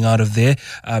work coming out of there.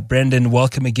 Brendan,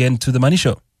 welcome again to The Money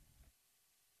Show.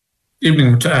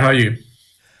 Evening, how are you?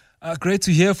 Great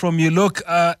to hear from you. Look,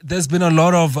 there's been a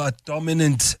lot of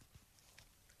dominant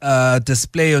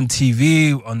display on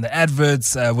TV, on the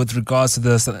adverts, with regards to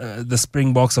the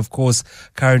Springboks, of course,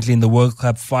 currently in the World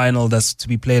Cup final that's to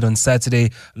be played on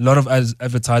Saturday. A lot of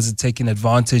advertisers taking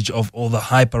advantage of all the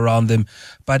hype around them.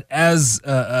 But as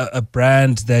a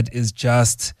brand that is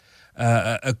just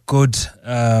a good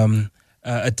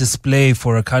a display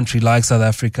for a country like South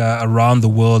Africa around the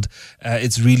world.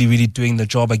 It's really, really doing the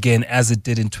job again as it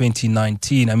did in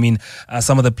 2019. I mean,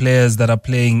 some of the players that are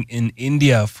playing in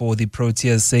India for the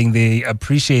Proteas saying they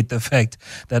appreciate the fact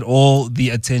that all the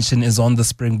attention is on the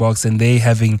Springboks and they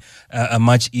having a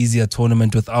much easier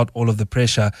tournament without all of the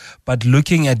pressure. But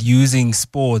looking at using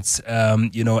sports,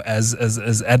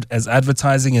 as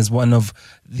advertising as one of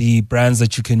the brands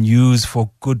that you can use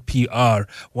for good PR,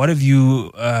 what have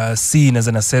you seen as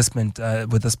an assessment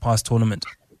with this past tournament?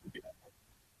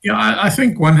 Yeah, I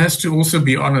think one has to also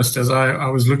be honest. As I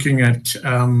was looking at,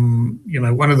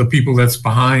 one of the people that's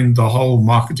behind the whole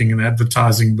marketing and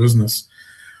advertising business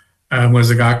was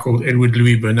a guy called Edward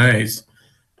Louis Bernays.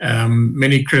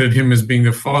 Many credit him as being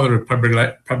the father of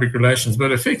public relations,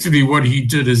 but effectively what he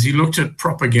did is he looked at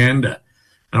propaganda.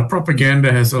 Now,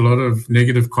 propaganda has a lot of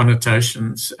negative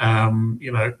connotations,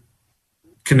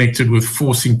 connected with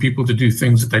forcing people to do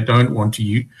things that they don't want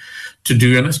to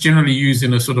do. And it's generally used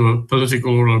in a sort of a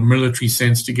political or a military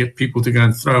sense to get people to go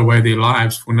and throw away their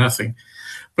lives for nothing.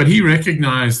 But he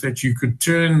recognized that you could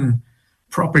turn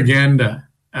propaganda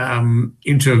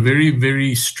into a very,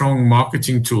 very strong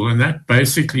marketing tool. And that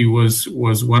basically was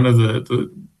one of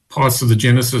the parts of the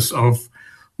genesis of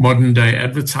modern day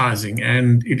advertising.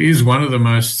 And it is one of the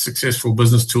most successful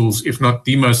business tools, if not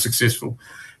the most successful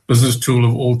business tool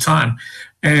of all time.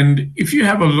 And if you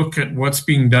have a look at what's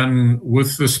being done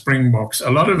with the Springboks,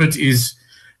 a lot of it is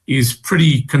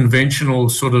pretty conventional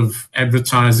sort of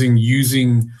advertising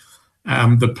using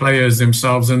the players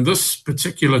themselves. And this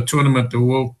particular tournament,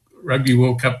 the Rugby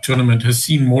World Cup tournament, has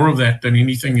seen more of that than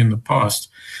anything in the past.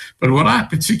 But what I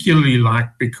particularly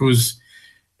like, because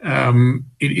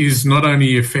it is not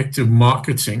only effective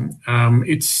marketing,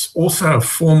 it's also a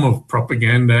form of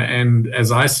propaganda. And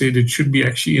as I said, it should be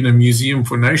actually in a museum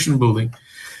for nation building,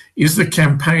 is the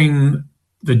campaign,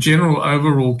 the general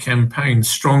overall campaign,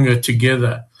 Stronger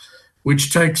Together,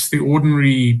 which takes the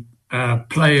ordinary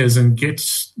players and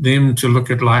gets them to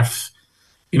look at life,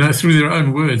 through their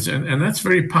own words. And that's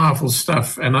very powerful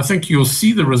stuff. And I think you'll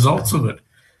see the results of it.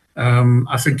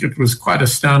 I think it was quite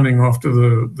astounding after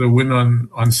the win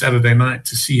on Saturday night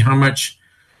to see how much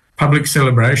public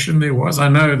celebration there was. I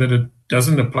know that it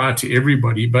doesn't apply to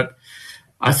everybody, but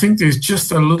I think there's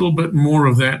just a little bit more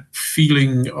of that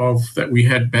feeling that we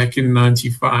had back in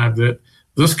 95, that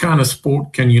this kind of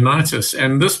sport can unite us.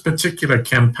 And this particular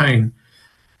campaign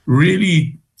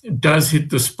really does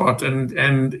hit the spot.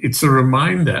 And it's a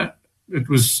reminder. It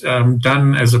was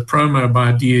done as a promo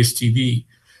by DSTV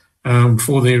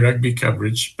for their rugby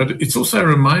coverage. But it's also a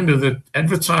reminder that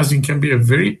advertising can be a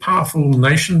very powerful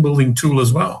nation-building tool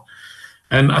as well.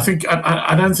 And I think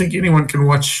I don't think anyone can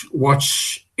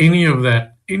watch any of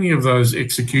those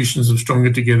executions of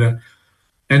Stronger Together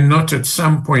and not at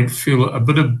some point feel a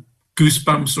bit of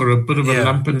goosebumps or a bit of a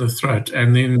lump in the throat.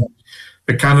 And then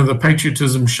the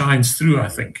patriotism shines through, I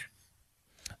think.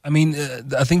 I mean,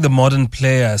 I think the modern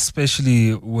player,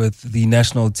 especially with the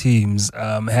national teams,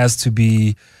 has to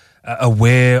be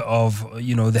aware of,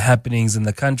 the happenings in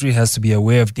the country, has to be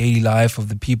aware of daily life of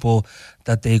the people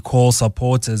that they call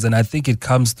supporters. And I think it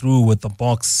comes through with the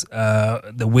box,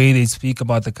 the way they speak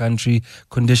about the country,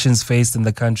 conditions faced in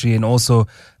the country, and also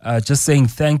just saying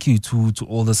thank you to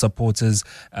all the supporters,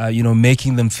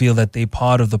 making them feel that they're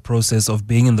part of the process of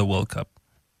being in the World Cup.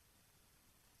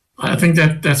 I think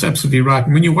that's absolutely right.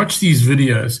 And when you watch these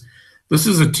videos, this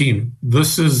is a team.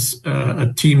 This is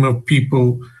a team of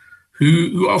people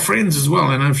who are friends as well.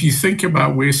 And if you think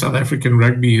about where South African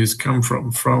rugby has come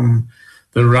from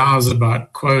the rows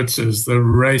about quotas, the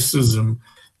racism,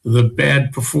 the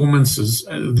bad performances,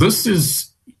 this is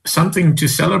something to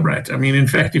celebrate. I mean, in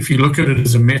fact, if you look at it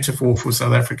as a metaphor for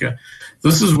South Africa,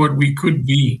 this is what we could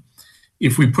be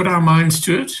if we put our minds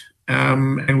to it.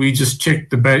 And we just check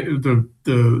the baggage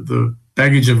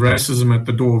of racism at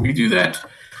the door. If we do that,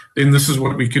 then this is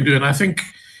what we can do. And I think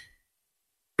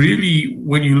really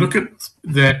when you look at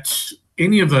that,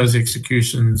 any of those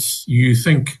executions, you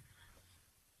think,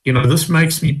 this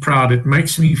makes me proud. It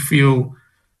makes me feel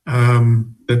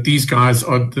that these guys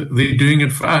they're doing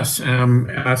it for us. And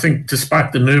I think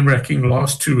despite the nerve-wracking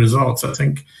last two results, I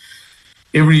think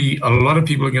a lot of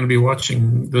people are going to be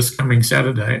watching this coming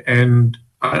Saturday. And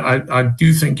I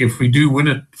do think if we do win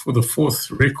it for the fourth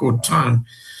record time,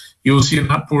 you'll see an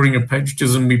outpouring of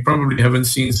patriotism we probably haven't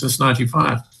seen since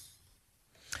 95.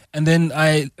 And then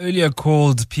I earlier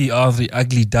called PR the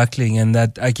ugly duckling, and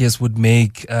that, I guess, would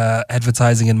make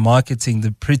advertising and marketing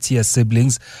the prettier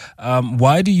siblings.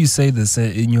 Why do you say this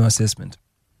in your assessment?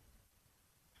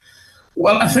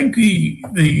 Well, I think the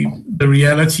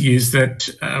reality is that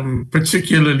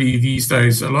particularly these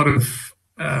days, a lot of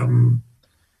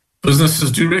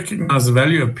businesses do recognize the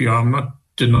value of PR. I'm not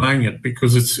denying it,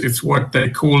 because it's what they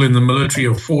call in the military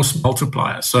a force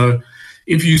multiplier. So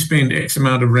if you spend X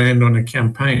amount of rand on a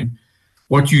campaign,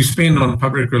 what you spend on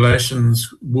public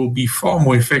relations will be far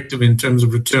more effective in terms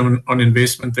of return on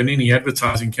investment than any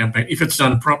advertising campaign if it's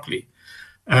done properly.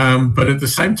 But at the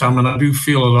same time, and I do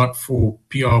feel a lot for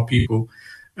PR people,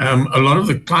 a lot of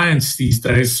the clients these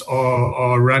days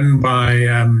are run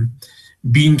by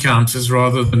bean counters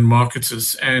rather than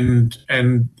marketers, and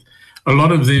a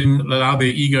lot of them allow their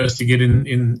egos to get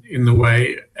in the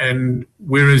way. And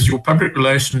whereas your public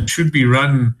relations should be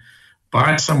run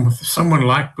by someone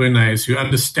like Bernays, who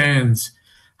understands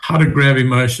how to grab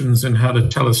emotions and how to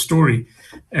tell a story.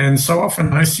 And so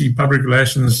often I see public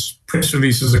relations press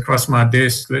releases across my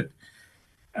desk that,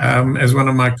 as one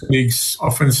of my colleagues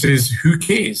often says, who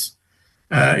cares?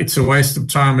 It's a waste of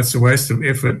time. It's a waste of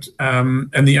effort.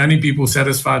 And the only people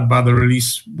satisfied by the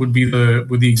release would be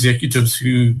the executives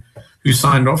who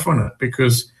signed off on it,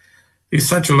 because there's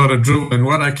such a lot of drill. And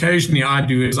what occasionally I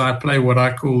do is I play what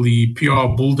I call the PR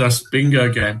bull dust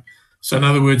bingo game. So in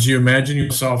other words, you imagine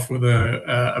yourself with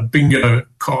a bingo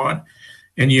card,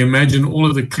 and you imagine all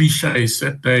of the cliches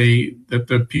that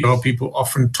the PR people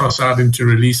often toss out into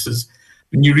releases.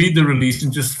 And you read the release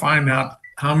and just find out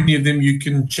how many of them you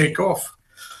can check off.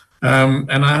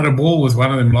 And I had a ball with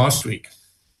one of them last week.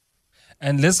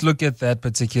 And let's look at that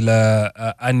particular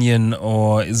onion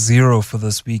or zero for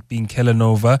this week, being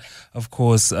Kellanova. Of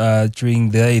course,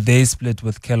 during their split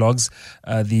with Kellogg's,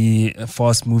 the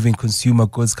fast-moving consumer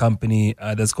goods company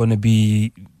that's going to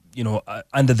be,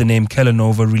 under the name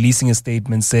Kellanova, releasing a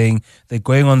statement saying they're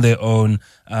going on their own,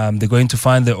 they're going to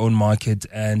find their own market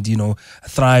and,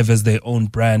 thrive as their own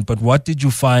brand. But what did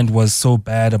you find was so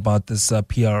bad about this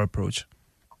PR approach?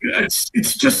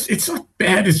 It's not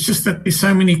bad. It's just that there's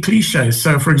so many cliches.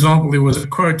 So, for example, there was a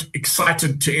quote,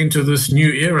 "excited to enter this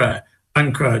new era,"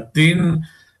 unquote. Then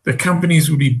the companies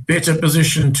would be better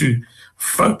positioned to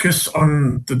focus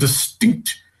on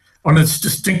its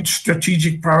distinct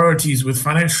strategic priorities with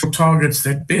financial targets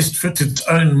that best fit its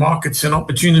own markets and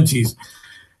opportunities.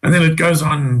 And then it goes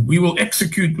on, "we will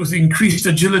execute with increased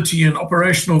agility and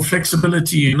operational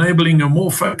flexibility, enabling a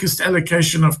more focused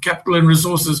allocation of capital and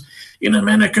resources in a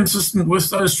manner consistent with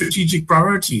those strategic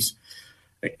priorities."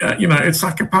 It's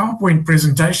like a PowerPoint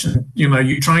presentation,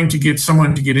 you're trying to get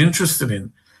someone to get interested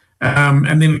in.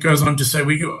 And then it goes on to say,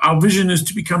 "our vision is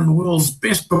to become the world's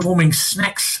best performing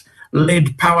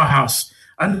snacks-led powerhouse,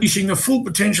 unleashing the full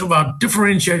potential of our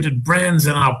differentiated brands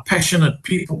and our passionate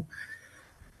people."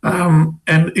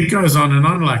 And it goes on and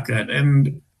on like that.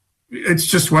 And it's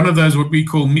just one of those, what we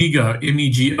call MEGO,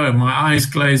 MEGO. My eyes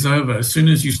glaze over. As soon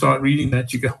as you start reading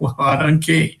that, you go, well, I don't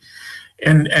care.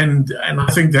 And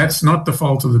I think that's not the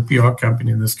fault of the PR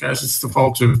company in this case. It's the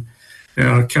fault of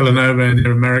Kellanova and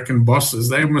their American bosses.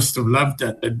 They must have loved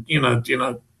it.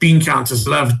 Bean counters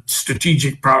loved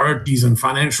strategic priorities and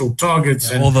financial targets.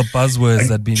 Yeah, and all the buzzwords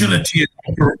that been...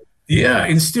 Yeah,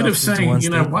 instead of saying,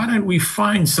 why don't we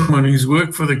find someone who's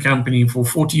worked for the company for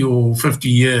 40 or 50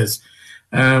 years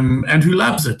and who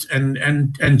loves it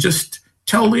and just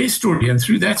tell their story. And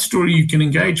through that story, you can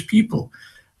engage people.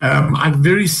 I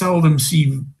very seldom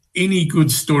see any good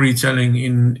storytelling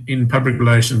in public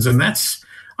relations. And that's,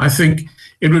 I think,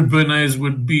 Edward Bernays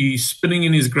would be spinning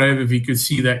in his grave if he could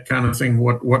see that kind of thing,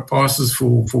 what passes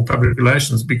for public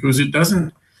relations, because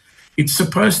it's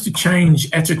supposed to change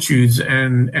attitudes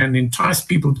and entice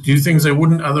people to do things they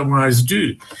wouldn't otherwise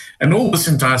do. And all this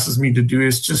entices me to do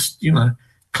is just,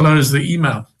 close the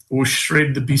email or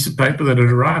shred the piece of paper that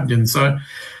it arrived in. So,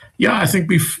 yeah, I think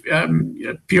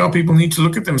PR people need to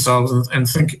look at themselves and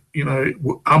think,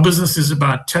 our business is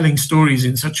about telling stories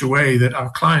in such a way that our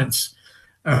clients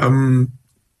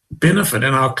benefit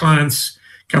and our clients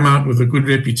come out with a good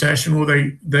reputation, or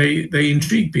they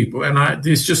intrigue people. And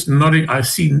I've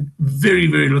seen very,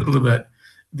 very little of that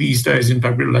these days in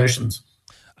public relations.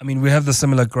 I mean, we have the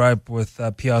similar gripe with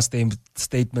PR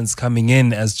statements coming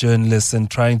in as journalists and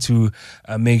trying to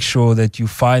make sure that you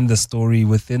find the story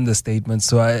within the statement.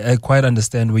 So I quite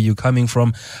understand where you're coming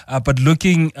from. But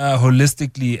looking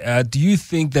holistically, do you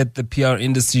think that the PR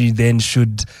industry then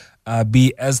should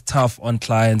be as tough on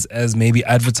clients as maybe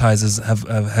advertisers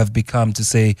have become, to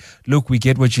say, look, we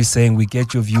get what you're saying, we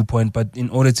get your viewpoint, but in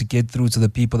order to get through to the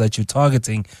people that you're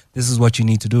targeting, this is what you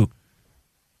need to do?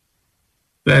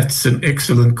 That's an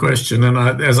excellent question. And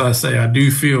as I say, I do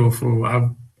feel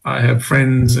I have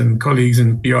friends and colleagues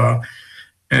in PR,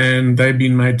 and they've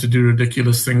been made to do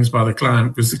ridiculous things by the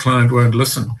client because the client won't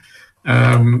listen.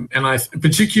 And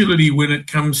particularly when it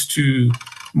comes to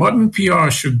modern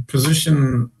PR, should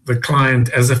position the client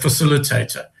as a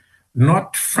facilitator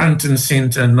not front and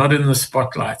center, not in the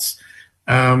spotlights.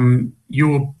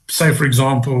 You'll say, for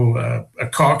example, a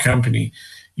car company,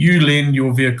 you lend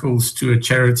your vehicles to a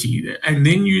charity, and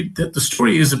then the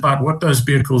story is about what those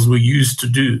vehicles were used to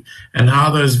do and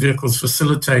how those vehicles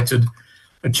facilitated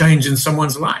a change in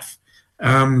someone's life.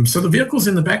 So the vehicle's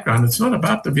in the background. It's not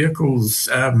about the vehicle's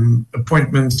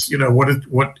appointments,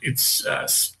 what its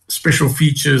special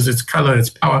features, its color, its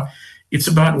power. It's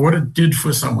about what it did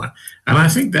for someone. And I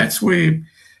think that's where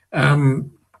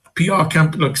PR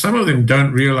companies, look, some of them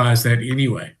don't realize that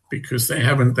anyway, because they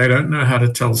don't know how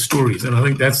to tell stories. And I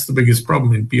think that's the biggest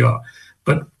problem in PR.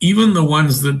 But even the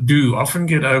ones that do often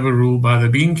get overruled by the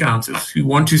bean counters who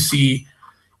want to see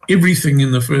everything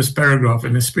in the first paragraph,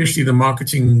 and especially the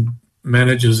marketing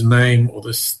manager's name or the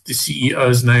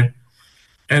CEO's name.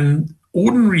 And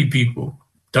ordinary people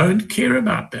don't care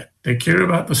about that. They care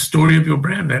about the story of your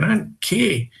brand. They don't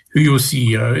care who your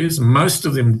CEO is. Most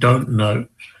of them don't know.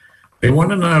 They want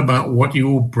to know about what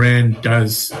your brand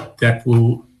does that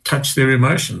will touch their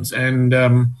emotions. And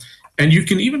you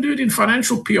can even do it in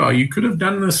financial PR. You could have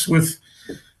done this with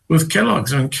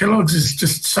Kellogg's. And Kellogg's is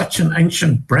just such an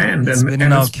ancient brand, and it's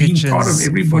been part of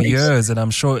everybody's for years, and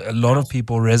I'm sure a lot of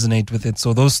people resonate with it.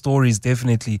 So those stories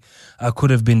definitely could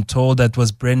have been told. That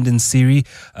was Brendan Siri,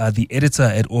 the editor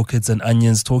at Orchids and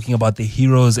Onions, talking about the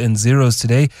heroes and zeros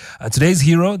today. Today's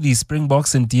hero, the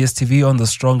Springboks and DSTV on the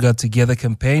Stronger Together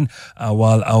campaign,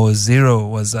 while our zero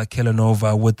was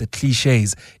Kellanova with the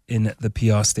cliches in the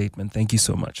PR statement. Thank you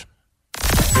so much.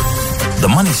 The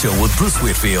Money Show with Bruce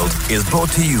Whitfield is brought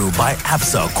to you by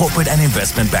Absa Corporate and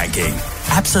Investment Banking.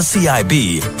 Absa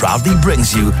CIB proudly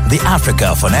brings you the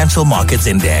Africa Financial Markets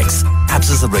Index.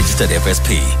 Absa is a registered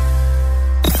FSP.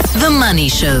 The Money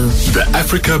Show. The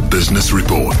Africa Business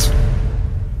Report.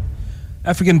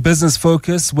 African Business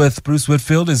Focus with Bruce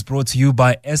Whitfield is brought to you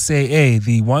by SAA,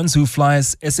 the ones who fly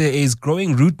SAA's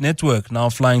growing route network, now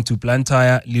flying to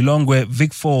Blantyre, Lilongwe,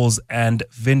 Vic Falls and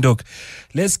Windhoek.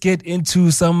 Let's get into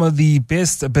some of the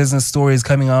best business stories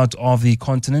coming out of the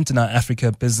continent in our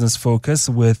Africa Business Focus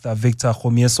with Victor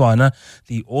Khomieswana,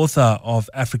 the author of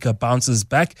Africa Bounces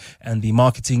Back and the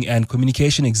Marketing and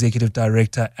Communication Executive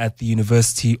Director at the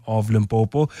University of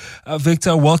Limpopo.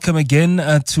 Victor, welcome again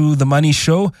to The Money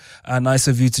Show. Nice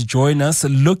of you to join us.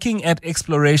 Looking at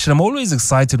exploration, I'm always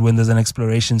excited when there's an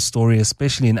exploration story,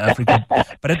 especially in Africa.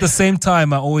 But at the same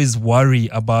time, I always worry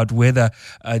about whether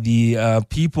the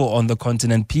people on the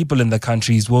continent, people in the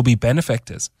countries will be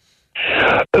benefactors.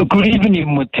 Good evening,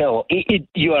 Mutel.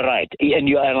 You are right. And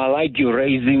I like you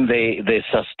raising the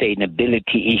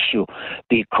sustainability issue,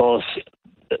 because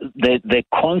the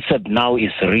concept now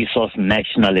is resource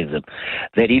nationalism,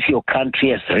 that if your country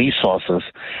has resources,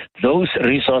 those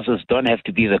resources don't have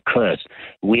to be the curse.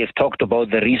 We have talked about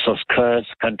the resource curse,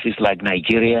 countries like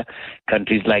Nigeria,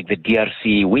 countries like the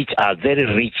DRC, which are very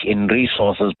rich in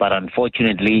resources, but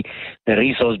unfortunately the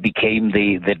resource became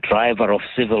the driver of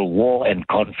civil war and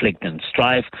conflict and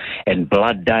strife and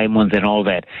blood diamonds and all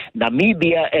that.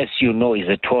 Namibia, as you know, is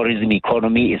a tourism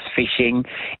economy, is fishing,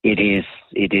 it is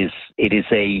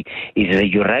a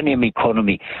uranium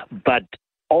economy, but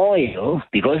oil,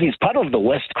 because it's part of the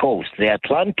West Coast, the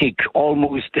Atlantic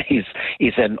almost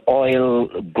is an oil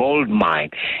gold mine,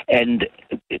 and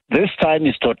this time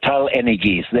is Total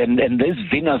Energies, and this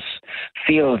Venus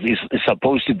field is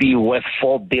supposed to be worth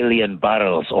 4 billion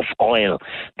barrels of oil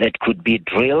that could be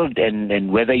drilled,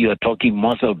 and whether you're talking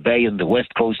Mossel Bay on the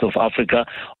west coast of Africa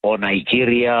or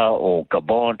Nigeria or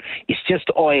Gabon, it's just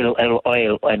oil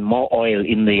and more oil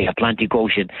in the Atlantic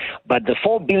Ocean. But the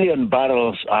 4 billion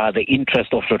barrels are the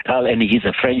interest of Total Energies,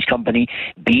 a French company.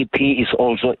 BP is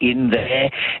also in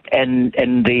there, and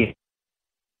the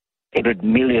 $100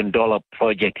 million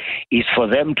project is for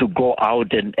them to go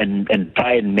out and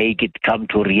try and make it come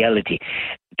to reality.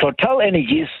 Total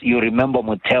Energies, you remember,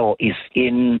 Moteo, is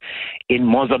in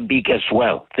Mozambique as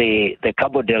well, the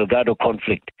Cabo Delgado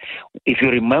conflict. If you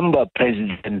remember,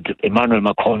 President Emmanuel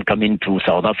Macron coming to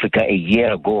South Africa a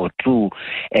year ago or two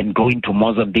and going to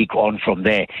Mozambique on from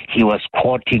there, he was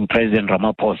courting President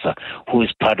Ramaphosa, who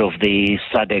is part of the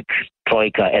SADC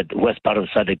Troika, was part of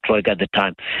SADC Troika at the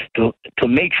time, to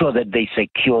make sure that they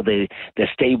secure the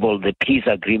peace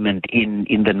agreement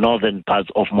in the northern parts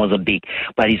of Mozambique.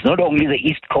 But it's not only the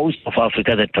east coast of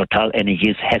Africa that Total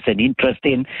Energies has an interest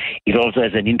in, it also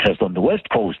has an interest on the west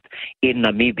coast in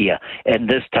Namibia. And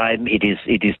this time it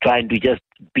is trying to just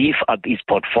beef up his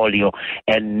portfolio,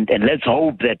 and let's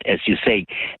hope that, as you say,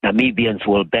 Namibians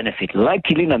will benefit.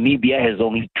 Luckily, Namibia has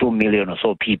only 2 million or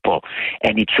so people,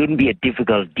 and it shouldn't be a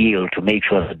difficult deal to make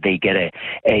sure that they get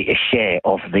a share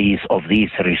of these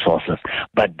resources.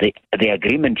 But the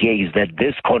agreement here is that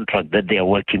this contract that they are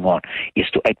working on is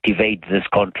to activate this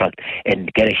contract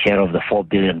and get a share of the 4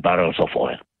 billion barrels of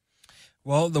oil.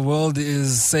 Well, the world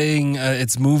is saying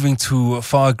it's moving to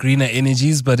far greener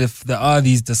energies, but if there are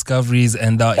these discoveries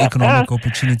and there are economic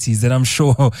opportunities, then I'm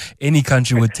sure any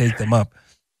country would take them up.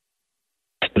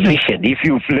 Transition. If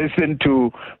you've listened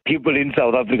to people in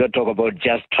South Africa talk about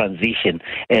just transition,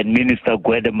 and Minister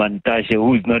Gwede Mantashe,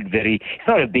 who's not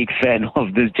a big fan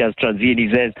of this just transition,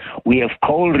 he says, we have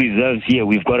coal reserves here,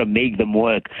 we've got to make them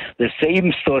work. The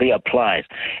same story applies.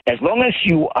 As long as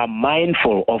you are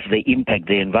mindful of the impact,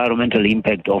 the environmental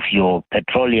impact of your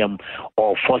petroleum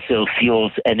or fossil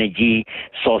fuels energy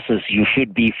sources, you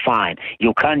should be fine.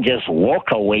 You can't just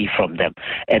walk away from them.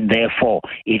 And therefore,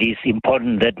 it is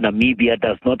important that Namibia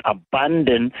does not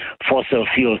abandon fossil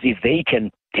fuels if they can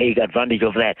take advantage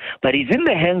of that. But it's in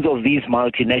the hands of these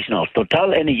multinationals.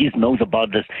 Total Energies knows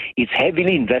about this. It's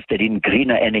heavily invested in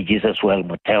greener energies as well,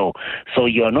 Moteo. So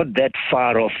you're not that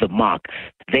far off the mark.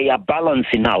 They are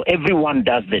balancing now. Everyone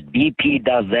does that. BP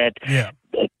does that. Yeah.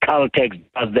 Caltex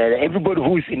does that. Everybody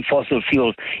who is in fossil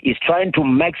fuels is trying to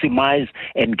maximize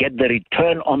and get the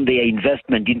return on their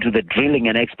investment into the drilling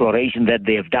and exploration that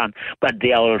they have done. But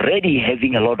they are already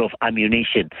having a lot of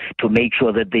ammunition to make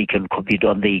sure that they can compete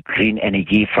on the green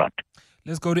energy front.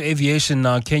 Let's go to aviation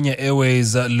now. Kenya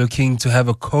Airways looking to have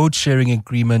a code-sharing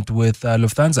agreement with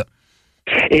Lufthansa.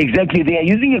 Exactly. They are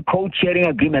using a code-sharing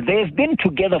agreement. They have been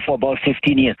together for about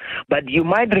 15 years. But you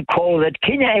might recall that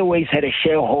Kenya Airways had a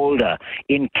shareholder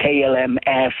in KLM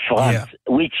Air France,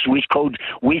 which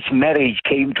marriage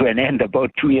came to an end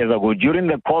about 2 years ago. During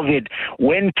the COVID,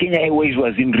 when Kenya Airways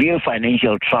was in real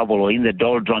financial trouble or in the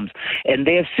doldrums, and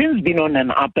they have since been on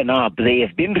an up and up. They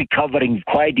have been recovering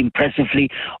quite impressively,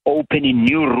 opening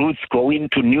new routes, going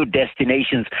to new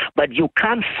destinations. But you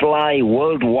can't fly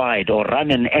worldwide or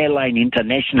run an airline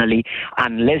internationally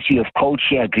unless you have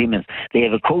code-share agreements. They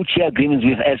have a code-share agreement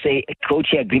with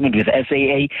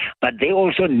SAA, but they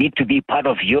also need to be part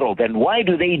of Europe. And why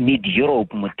do they need Europe,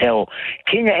 Muteo?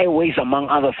 Kenya Airways, among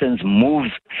other things,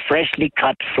 moves freshly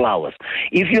cut flowers.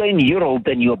 If you're in Europe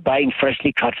and you're buying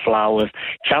freshly cut flowers,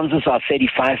 chances are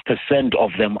 35%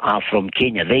 of them are from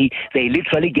Kenya. They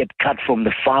literally get cut from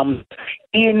the farms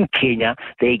in Kenya.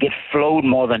 They get flown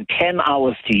more than 10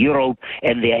 hours to Europe,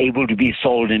 and they are able to be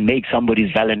sold and make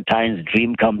somebody's Valentine's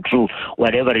dream come true,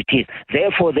 whatever it is.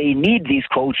 Therefore, they need these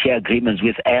code-share agreements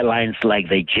with airlines like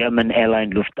the German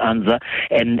airline Lufthansa,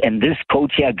 and this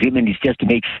code-share agreement is just to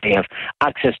make sure they have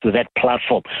access to that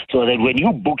platform, so that when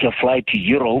you book a flight to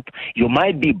Europe, you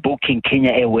might be booking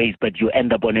Kenya Airways, but you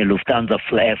end up on a Lufthansa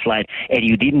flight, and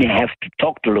you didn't have to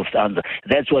talk to Lufthansa.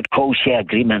 That's what code-share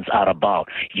agreements are about.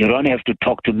 You don't have to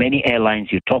talk to many airlines.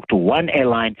 You talk to one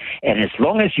airline, and as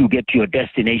long as you get to your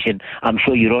destination, I'm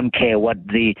sure you don't care what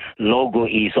the logo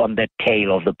is on the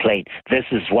tail of the plane. This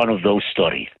is one of those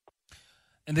stories.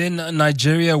 And then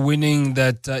Nigeria winning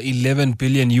that $11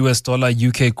 billion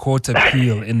UK court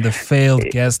appeal in the failed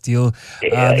gas deal.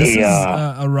 This is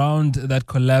around that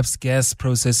collapsed gas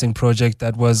processing project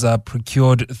that was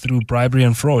procured through bribery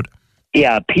and fraud.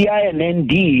 Yeah, PINND,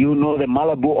 the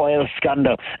Malibu oil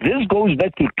scandal. This goes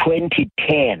back to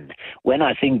 2010 when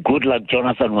I think Goodluck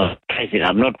Jonathan was president.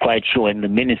 I'm not quite sure. And the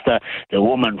minister, the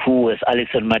woman who was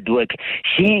Alison Madueke,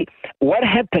 what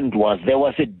happened was there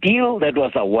was a deal that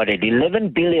was awarded,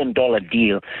 $11 billion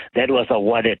deal that was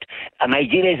awarded.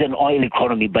 Nigeria is an oil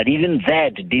economy, but even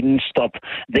that didn't stop.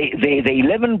 The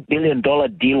 $11 billion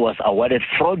deal was awarded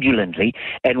fraudulently.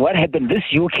 And what happened, this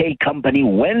UK company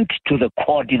went to the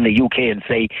court in the UK and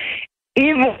say,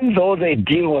 even though the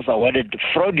deal was awarded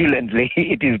fraudulently,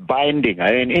 it is binding.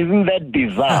 I mean, isn't that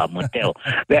bizarre, Mattel?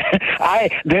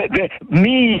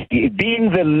 Me,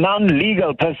 being the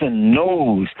non-legal person,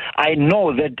 I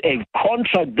know that a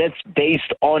contract that's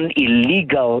based on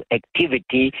illegal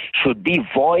activity should be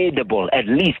voidable, at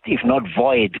least, if not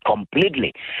void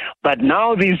completely. But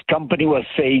now this company was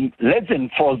saying, let's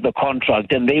enforce the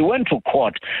contract, and they went to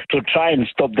court to try and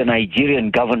stop the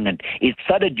Nigerian government. It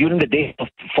started during the days of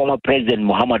former President President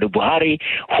Muhammadu Buhari,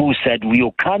 who said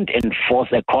you can't enforce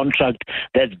a contract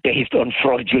that's based on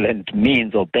fraudulent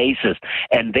means or basis.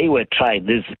 And they were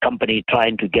this company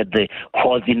trying to get the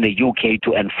courts in the UK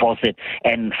to enforce it.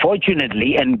 And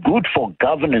fortunately, and good for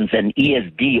governance and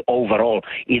ESG overall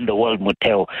in the world,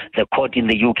 Muteo, the court in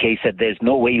the UK said there's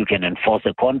no way you can enforce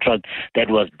a contract that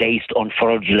was based on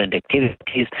fraudulent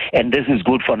activities. And this is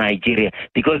good for Nigeria,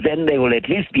 because then they will at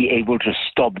least be able to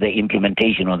stop the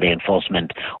implementation or the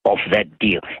enforcement of that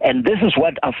deal. And this is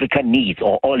what Africa needs,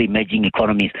 or all emerging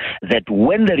economies, that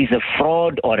when there is a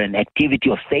fraud or an activity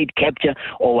of state capture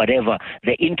or whatever,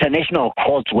 the international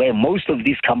courts where most of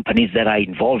these companies that are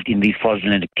involved in these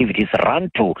fraudulent activities run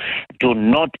to do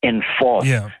not enforce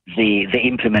the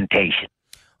implementation.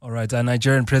 All right,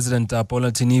 Nigerian President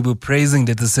Bola Tinubu praising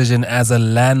the decision as a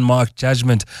landmark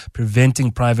judgment, preventing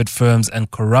private firms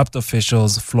and corrupt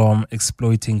officials from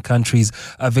exploiting countries.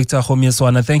 Victor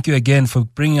Homieswana, thank you again for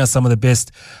bringing us some of the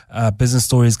best business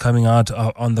stories coming out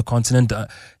on the continent.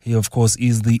 He, of course,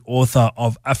 is the author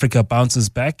of Africa Bounces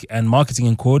Back and Marketing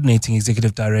and Coordinating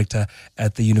Executive Director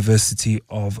at the University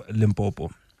of Limpopo.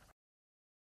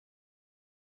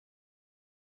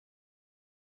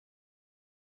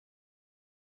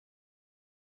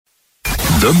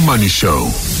 The Money Show.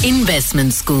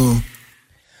 Investment School.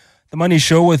 The Money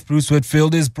Show with Bruce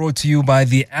Whitfield is brought to you by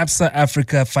the Absa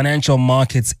Africa Financial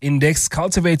Markets Index,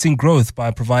 cultivating growth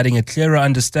by providing a clearer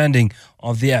understanding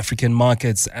of the African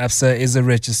markets. Absa is a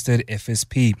registered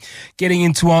FSP. Getting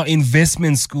into our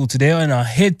investment school today, and our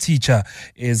head teacher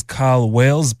is Carl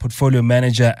Wales, portfolio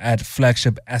manager at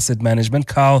Flagship Asset Management.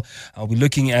 Carl, I'll be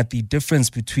looking at the difference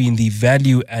between the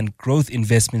value and growth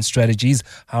investment strategies,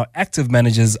 how active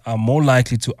managers are more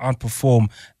likely to outperform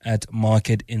at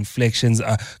market inflections.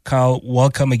 Carl,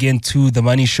 welcome again to The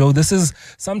Money Show. This is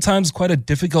sometimes quite a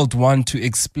difficult one to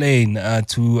explain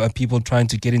to people trying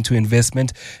to get into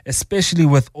investment, especially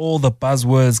with all the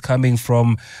buzzwords coming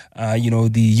from,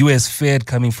 the US Fed,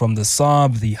 coming from the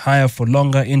SARB, the higher for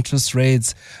longer interest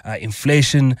rates,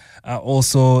 inflation.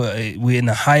 Also, we're in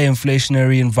a high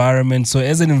inflationary environment. So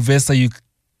as an investor, you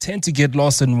tend to get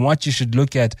lost in what you should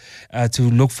look at to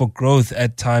look for growth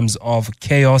at times of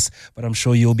chaos, but I'm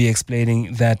sure you'll be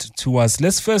explaining that to us.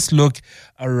 Let's first look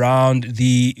around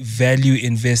the value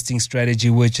investing strategy,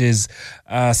 which is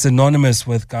synonymous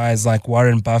with guys like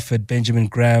Warren Buffett, Benjamin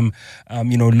Graham,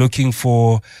 looking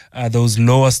for those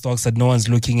lower stocks that no one's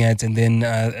looking at, and then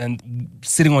and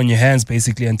sitting on your hands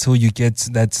basically until you get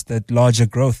that larger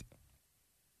growth.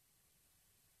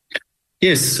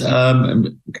 Yes,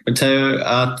 Mateo,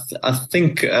 I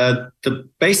think the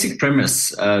basic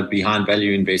premise behind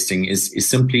value investing is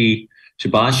simply to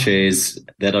buy shares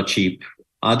that are cheap,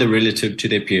 either relative to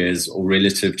their peers or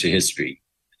relative to history.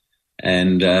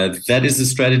 And that is a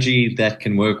strategy that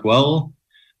can work well,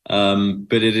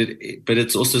 but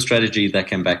it's also a strategy that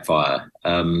can backfire.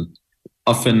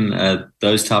 Often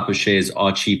those type of shares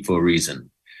are cheap for a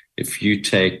reason. If you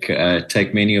take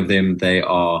many of them, they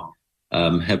are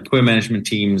have poor management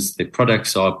teams, their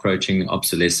products are approaching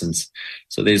obsolescence.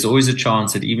 So there's always a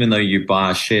chance that even though you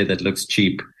buy a share that looks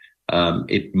cheap,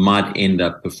 it might end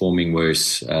up performing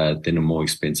worse than a more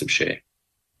expensive share.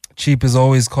 Cheap is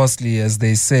always costly, as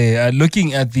they say.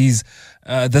 Looking at this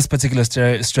particular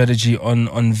strategy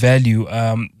on value,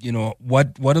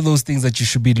 what are those things that you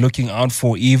should be looking out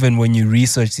for even when you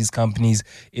research these companies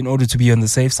in order to be on the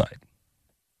safe side?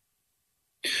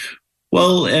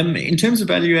 Well, in terms of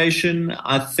valuation,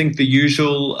 I think the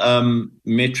usual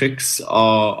metrics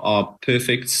are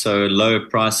perfect. So a low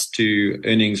price to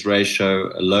earnings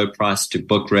ratio, a low price to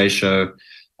book ratio,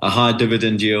 a high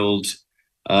dividend yield,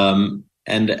 and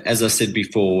as I said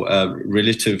before,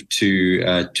 relative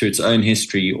to its own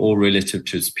history or relative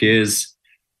to its peers.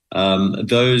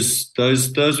 Those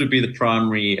would be the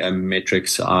primary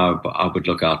metrics I would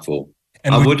look out for.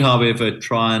 And I would, however,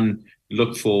 try and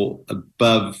look for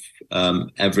above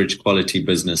average quality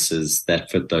businesses that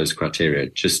fit those criteria,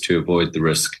 just to avoid the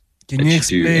risk. Can you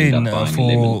explain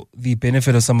for the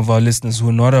benefit of some of our listeners who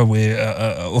are not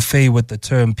aware or familiar with the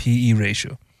term PE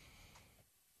ratio?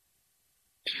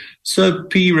 So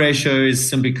PE ratio is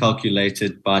simply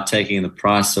calculated by taking the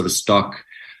price of a stock,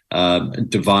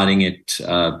 dividing it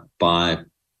by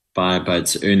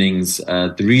its earnings.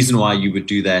 The reason why you would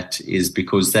do that is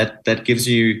because that gives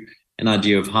you an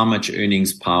idea of how much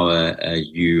earnings power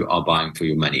you are buying for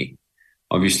your money.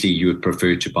 Obviously, you would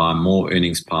prefer to buy more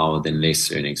earnings power than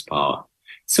less earnings power.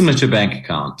 Similar to a bank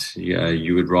account,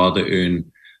 you would rather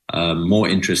earn more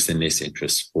interest than less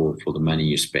interest for the money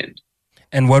you spend.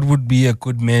 And what would be a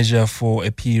good measure for a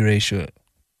PE ratio?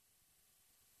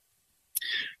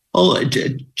 Well,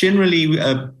 generally,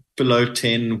 below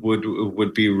 10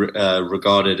 would be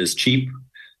regarded as cheap,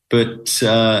 but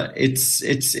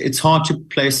it's hard to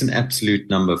place an absolute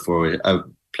number for it.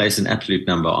 Place an absolute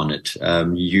number on it.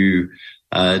 You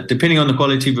depending on the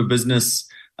quality of a business,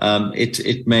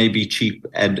 it may be cheap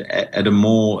at a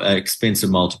more expensive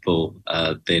multiple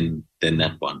than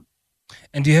that one.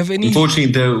 And do you have any?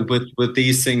 Unfortunately, though, with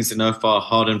these things, there are no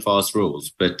hard and fast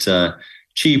rules, but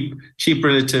cheap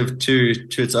relative to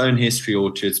its own history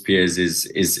or to its peers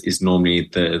is normally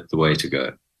the way to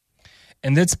go.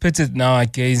 And let's put it now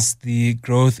against the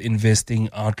growth investing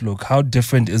outlook. How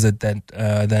different is it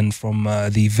than from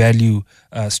the value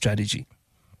strategy?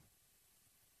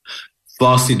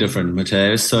 Vastly different,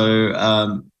 Matteo.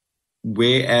 So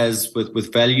whereas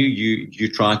with value,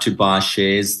 you try to buy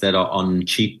shares that are on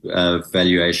cheap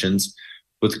valuations.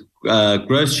 With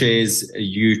growth shares,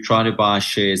 you try to buy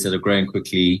shares that are growing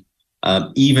quickly,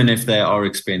 even if they are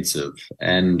expensive.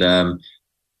 And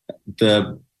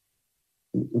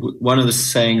one of the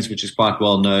sayings, which is quite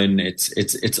well known,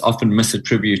 it's often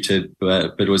misattributed,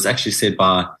 but it was actually said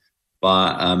by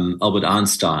Albert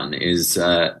Einstein, is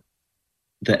the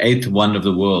eighth wonder of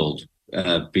the world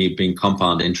being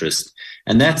compound interest.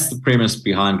 And that's the premise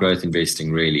behind growth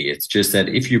investing, really. It's just that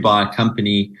if you buy a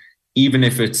company, even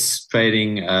if it's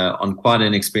trading on quite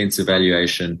an expensive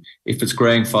valuation, if it's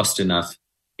growing fast enough,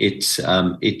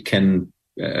 it can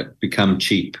become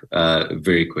cheap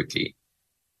very quickly.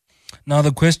 Now,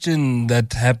 the question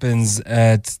that happens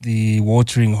at the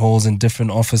watering holes in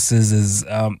different offices is,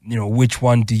 which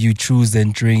one do you choose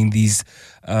then during these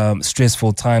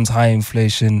stressful times, high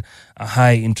inflation,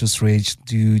 high interest rates?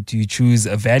 Do you choose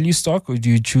a value stock or do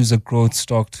you choose a growth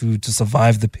stock to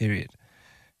survive the period?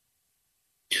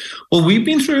 Well, we've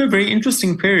been through a very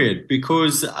interesting period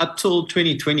because up till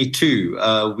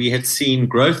 2022, we had seen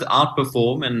growth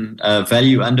outperform and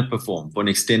value underperform for an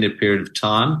extended period of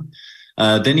time.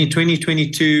 Then in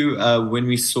 2022, when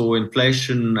we saw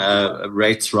inflation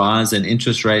rates rise and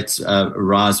interest rates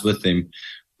rise with them,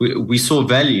 we saw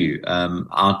value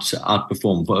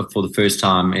outperform for the first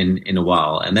time in a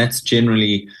while. And that's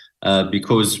generally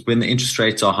because when the interest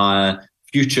rates are higher,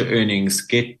 future earnings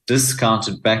get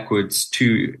discounted backwards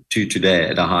to today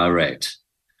at a higher rate.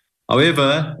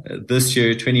 However, this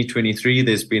year, 2023,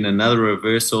 there's been another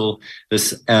reversal.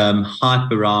 This hype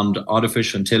around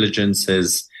artificial intelligence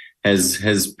has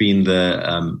been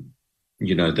the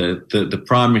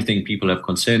primary thing people have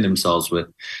concerned themselves with.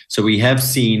 So we have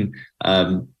seen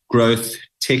growth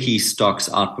techie stocks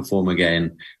outperform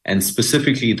again, and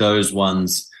specifically those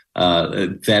ones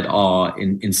that are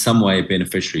in some way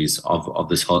beneficiaries of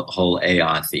this whole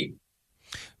AI theme.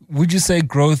 Would you say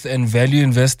growth and value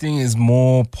investing is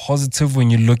more positive when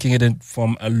you're looking at it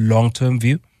from a long-term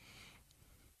view?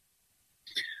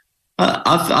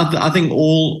 I think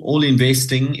all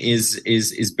investing is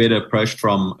better approached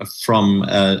from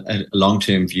a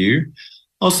long-term view.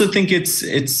 I also think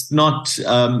it's not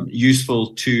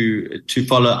useful to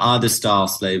follow either style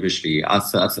slavishly.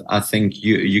 I think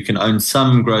you can own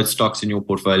some growth stocks in your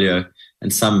portfolio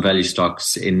and some value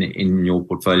stocks in your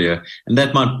portfolio, and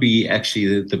that might be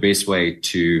actually the best way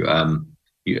to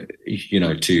get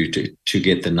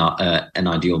an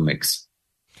ideal mix.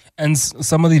 And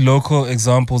some of the local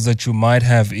examples that you might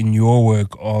have in your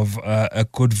work of a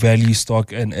good value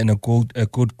stock and a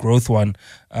good growth one,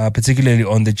 particularly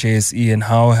on the JSE, and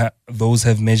how those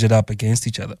have measured up against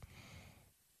each other?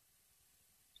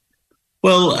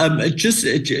 Well, just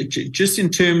in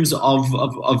terms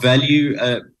of value,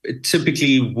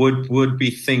 typically would be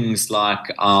things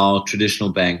like our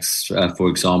traditional banks, for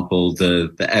example,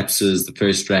 the ABSAs, the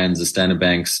First Rands, the Standard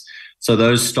Banks. So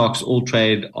those stocks all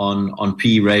trade on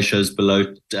P ratios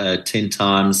below 10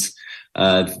 times.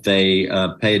 They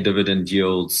pay dividend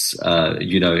yields,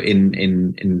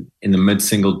 in the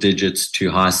mid-single digits to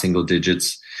high single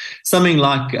digits. Something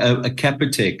like a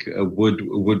Capitec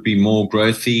would be more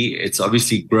growthy. It's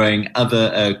obviously growing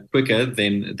quicker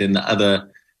than the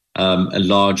other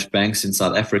large banks in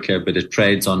South Africa, but it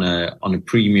trades on a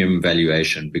premium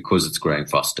valuation because it's growing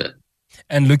faster.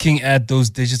 And looking at those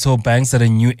digital banks that are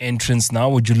new entrants now,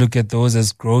 would you look at those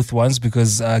as growth ones?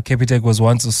 Because Capitec was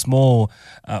once a small,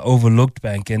 overlooked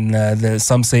bank, and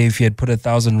some say if you had put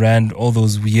 1,000 rand all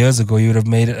those years ago, you would have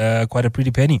made quite a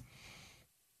pretty penny.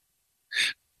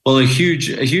 Well, a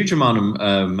huge amount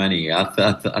of money. I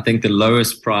think the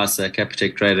lowest price that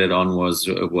Capitec traded on was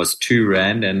 2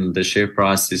 rand, and the share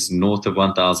price is north of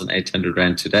 1,800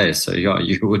 rand today. So yeah,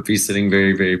 you would be sitting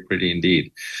very, very pretty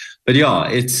indeed. But yeah,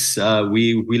 it's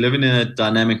we live in a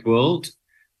dynamic world.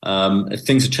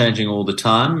 Things are changing all the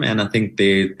time, and I think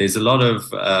there's a lot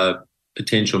of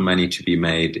potential money to be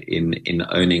made in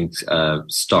owning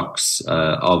stocks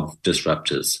of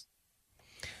disruptors.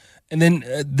 And then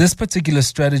this particular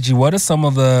strategy, what are some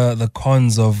of the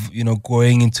cons of,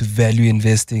 going into value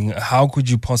investing? How could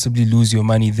you possibly lose your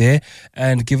money there?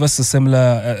 And give us a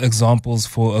similar examples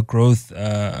for a growth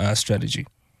strategy.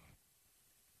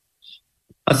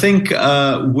 I think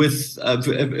with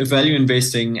value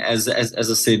investing, as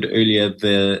I said earlier,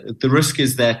 the risk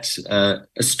is that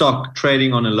a stock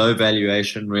trading on a low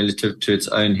valuation relative to its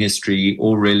own history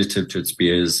or relative to its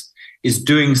peers is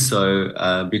doing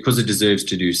so because it deserves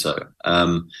to do so,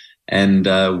 and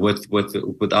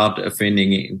without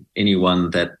offending anyone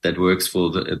that works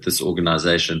for this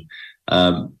organization.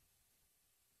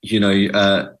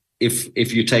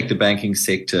 If you take the banking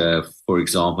sector, for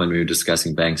example, and we were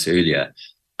discussing banks earlier,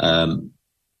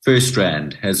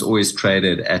 FirstRand has always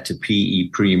traded at a PE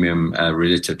premium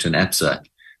relative to an ABSA.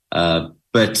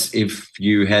 But if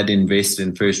you had invested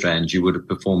in FirstRand, you would have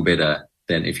performed better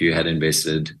than if you had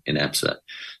invested in ABSA.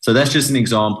 So that's just an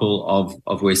example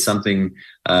of where something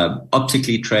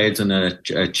optically trades on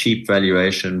a cheap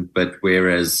valuation, but where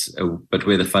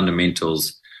the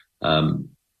fundamentals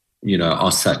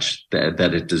are such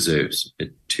that it deserves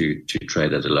it to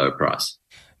trade at a lower price.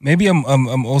 Maybe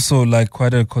I'm also like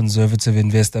quite a conservative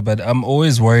investor, but I'm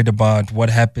always worried about what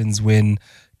happens when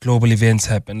global events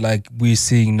happen, like we're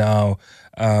seeing now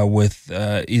with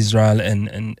Israel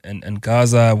and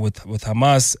Gaza, with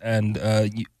Hamas, and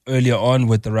earlier on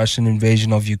with the Russian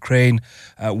invasion of Ukraine.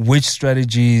 Which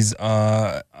strategies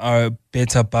are a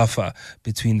better buffer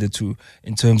between the two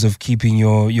in terms of keeping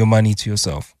your money to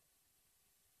yourself?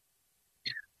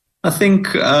 I think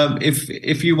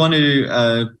if you want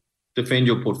to defend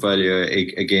your portfolio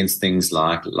against things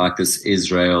like this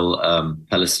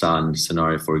Israel-Palestine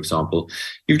scenario, for example,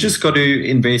 you've just got to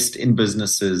invest in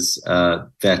businesses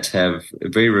that have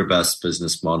very robust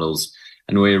business models,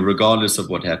 and where, regardless of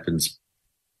what happens,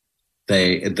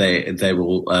 they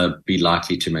will be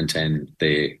likely to maintain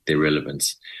their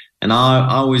relevance. And I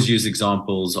always use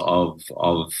examples of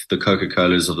the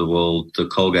Coca-Colas of the world, the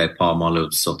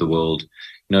Colgate-Palmolives of the world.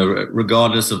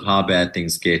 Regardless of how bad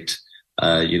things get,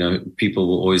 people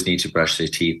will always need to brush their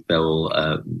teeth. They will,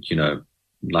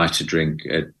 like to drink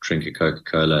a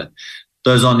Coca-Cola.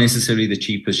 Those aren't necessarily the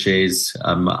cheapest shares.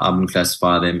 I wouldn't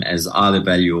classify them as either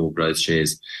value or growth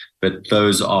shares, but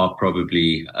those are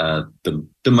probably the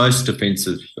most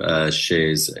defensive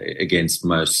shares against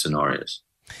most scenarios.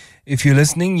 If you're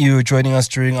listening, you're joining us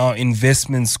during our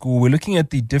investment school. We're looking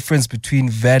at the difference between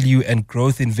value and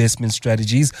growth investment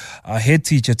strategies. Our head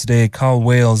teacher today, Carl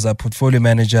Wales, our portfolio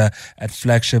manager at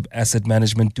Flagship Asset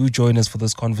Management. Do join us for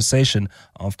this conversation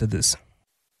after this.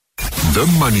 The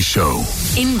Money Show.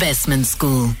 Investment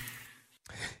School.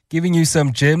 Giving you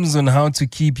some gems on how to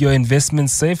keep your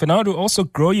investments safe and how to also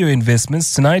grow your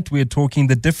investments. Tonight, we're talking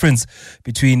the difference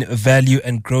between value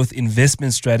and growth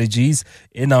investment strategies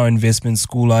in our investment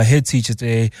school. Our head teacher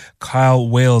today, Kyle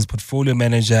Wales, portfolio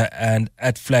manager and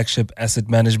at Flagship Asset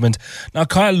Management. Now,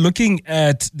 Kyle, looking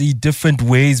at the different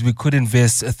ways we could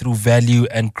invest through value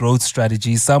and growth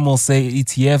strategies, some will say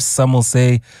ETFs, some will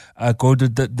say go to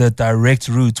the direct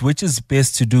route. Which is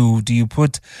best to do? Do you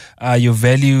put your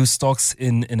value stocks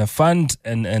in a fund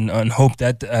and hope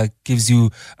that gives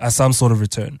you some sort of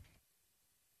return?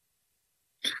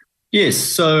 Yes.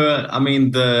 So,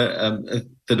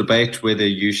 the debate whether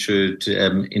you should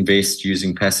invest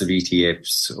using passive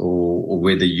ETFs or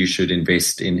whether you should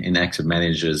invest in active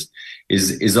managers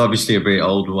is obviously a very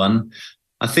old one.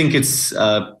 I think it's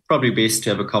probably best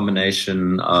to have a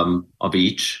combination of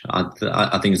each.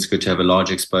 I think it's good to have a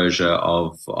large exposure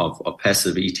of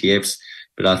passive ETFs,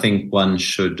 but I think one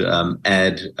should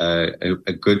add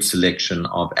a good selection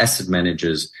of asset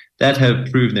managers that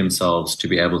have proved themselves to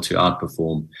be able to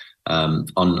outperform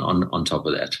on top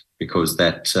of that, because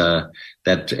that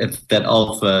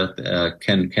alpha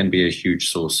can be a huge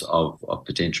source of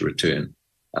potential return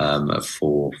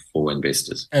for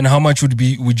investors. And how much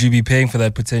would you be paying for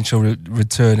that potential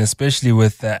return, especially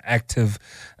with active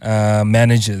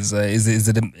managers? Is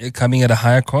it coming at a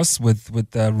higher cost with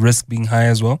risk being high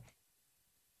as well?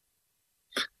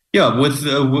 Yeah,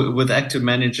 with active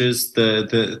managers,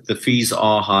 the fees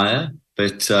are higher,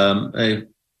 but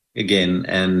again,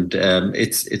 and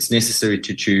it's necessary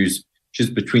to choose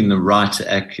between the right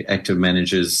active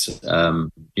managers.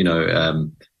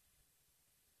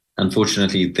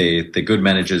 Unfortunately, the good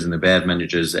managers and the bad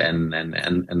managers, and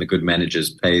the good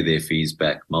managers pay their fees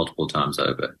back multiple times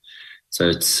over. So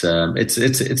it's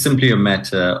simply a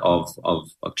matter of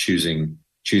choosing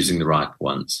the right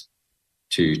ones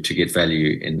to get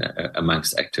value in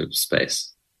amongst active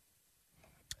space.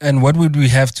 And what would we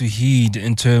have to heed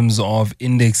in terms of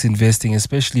index investing,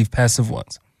 especially passive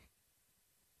ones?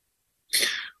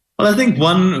 Well, I think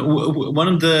one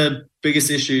of the biggest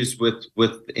issues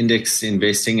with index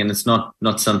investing, and it's not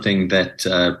something that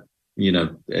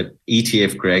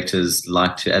ETF creators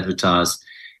like to advertise,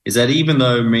 is that even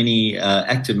though many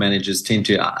active managers tend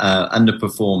to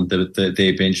underperform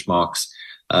their benchmarks,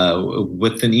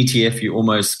 with an ETF you're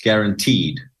almost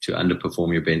guaranteed to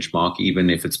underperform your benchmark, even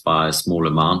if it's by a small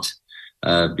amount,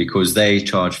 because they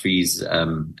charge fees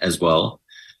as well.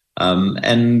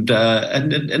 And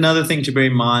another thing to bear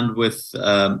in mind with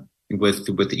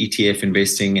ETF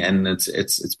investing, and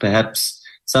it's perhaps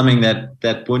something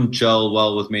that wouldn't gel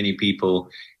well with many people,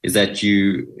 is that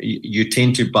you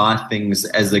tend to buy things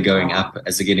as they're going up,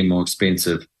 as they're getting more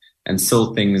expensive, and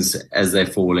sell things as they're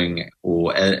falling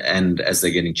and as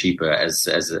they're getting cheaper as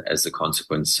a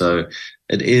consequence. So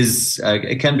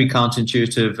it can be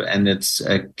counterintuitive, and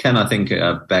it can, I think,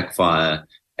 backfire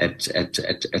at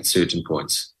certain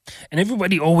points. And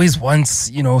everybody always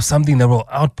wants, something that will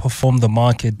outperform the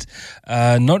market.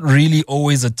 Not really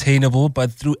always attainable,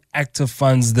 but through active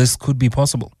funds, this could be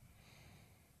possible.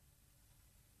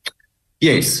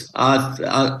 Yes,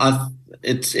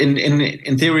 it's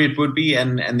in theory it would be,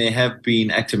 and there have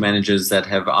been active managers that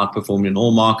have outperformed in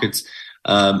all markets.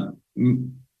 I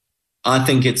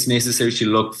think it's necessary to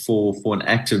look for an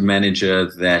active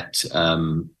manager that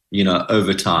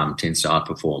over time tends to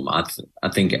outperform. I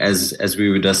think as we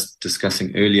were just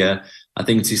discussing earlier, I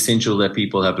think it's essential that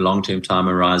people have a long-term time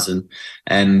horizon,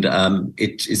 and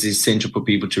it is essential for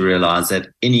people to realize that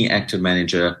any active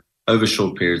manager over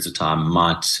short periods of time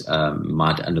might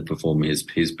underperform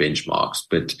his benchmarks.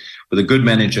 But with a good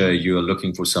manager, you are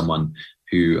looking for someone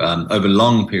who over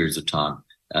long periods of time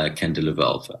can deliver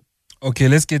alpha. Okay,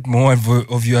 let's get more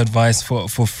of your advice for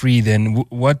free then.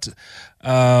 What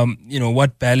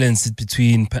balance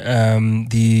between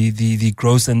the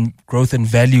growth and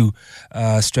value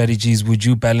strategies would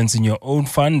you balance in your own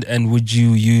fund, and would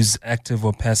you use active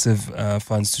or passive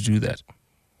funds to do that?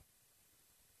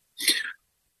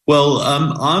 Well,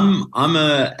 I'm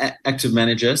a active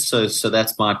manager, so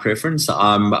that's my preference.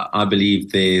 I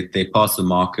believe they're parts of the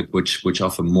market which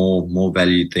offer more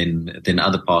value than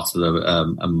other parts of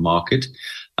the market,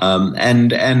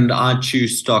 and I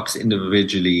choose stocks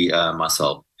individually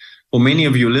myself. For many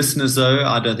of your listeners, though,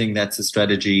 I don't think that's a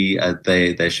strategy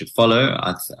they should follow.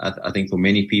 I think for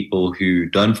many people who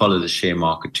don't follow the share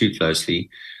market too closely,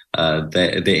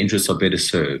 their interests are better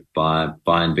served by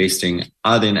investing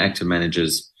either in active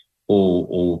managers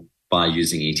or by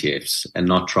using ETFs, and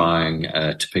not trying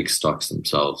to pick stocks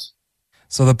themselves.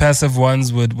 So the passive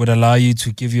ones would allow you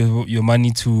to give your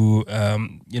money to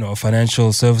a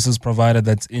financial services provider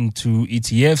that's into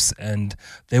ETFs, and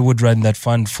they would run that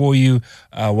fund for you,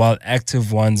 while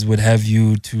active ones would have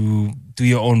you to do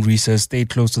your own research, stay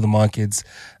close to the markets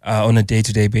on a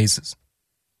day-to-day basis.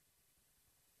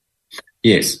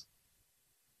 Yes.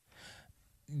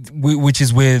 Which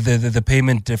is where the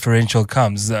payment differential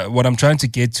comes. What I'm trying to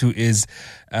get to is,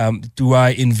 do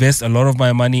I invest a lot of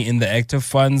my money in the active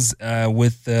funds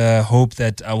with the hope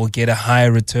that I will get a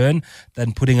higher return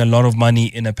than putting a lot of money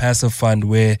in a passive fund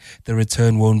where the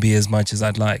return won't be as much as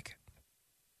I'd like?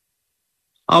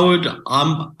 I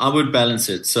would balance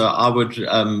it. So I would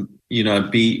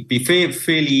be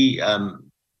fairly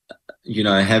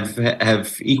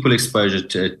have equal exposure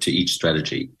to each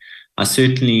strategy. I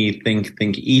certainly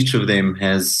think each of them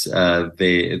has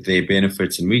their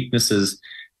benefits and weaknesses,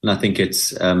 and I think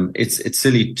it's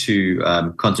silly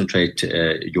to concentrate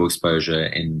your exposure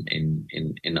in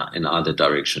either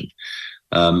direction.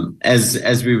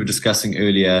 As we were discussing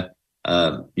earlier,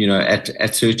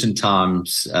 at certain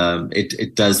times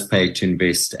it does pay to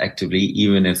invest actively,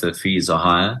 even if the fees are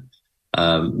higher.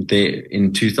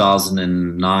 In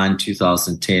 2009,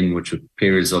 2010, which were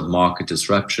periods of market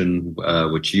disruption,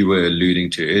 which you were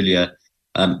alluding to earlier,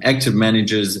 active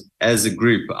managers as a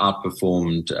group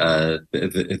outperformed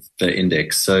the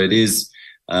index. So it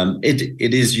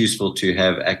is useful to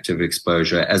have active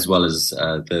exposure as well as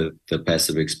the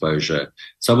passive exposure.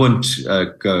 So I wouldn't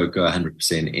go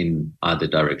 100% in either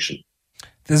direction.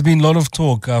 There's been a lot of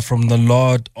talk from the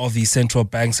lot of the central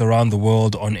banks around the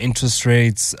world on interest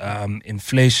rates,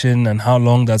 inflation, and how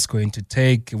long that's going to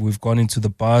take. We've gone into the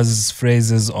buzz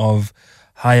phrases of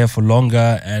higher for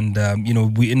longer, and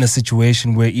we're in a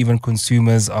situation where even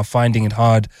consumers are finding it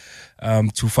hard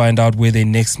to find out where their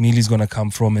next meal is going to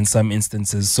come from in some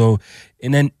instances. So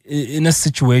in a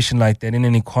situation like that, in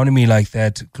an economy like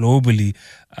that globally,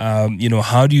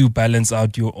 how do you balance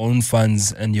out your own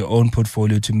funds and your own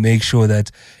portfolio to make sure that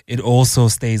it also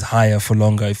stays higher for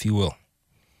longer, if you will?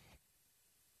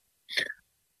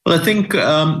 Well, I think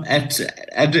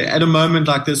at a moment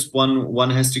like this, one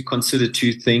has to consider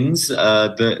two things.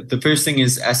 The first thing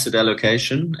is asset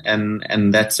allocation,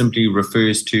 and that simply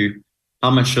refers to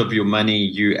how much of your money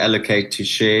you allocate to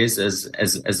shares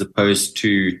as opposed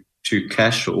to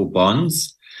cash or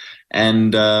bonds.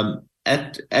 And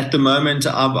at the moment,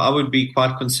 I would be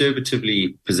quite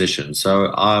conservatively positioned. So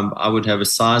I would have a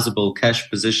sizable cash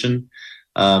position.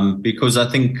 Because I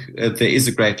think there is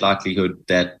a great likelihood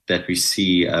that we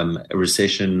see a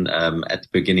recession at the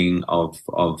beginning of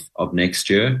next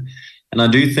year. And I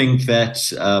do think that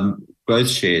growth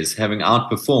shares having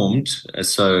outperformed,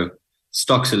 so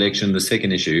stock selection, the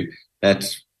second issue, that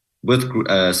with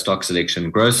stock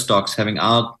selection, growth stocks having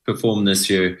outperformed this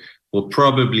year will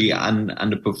probably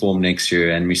underperform next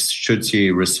year, and we should see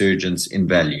a resurgence in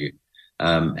value.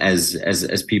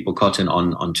 As people cotton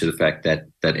on to the fact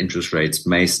that interest rates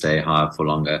may stay high for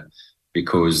longer,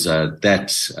 because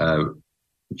that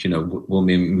will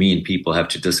mean people have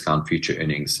to discount future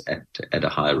earnings at a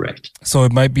higher rate. So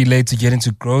it might be late to get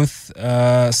into growth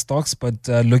stocks, but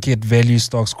looking at value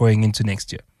stocks going into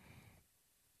next year.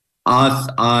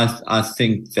 I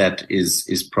think that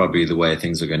is probably the way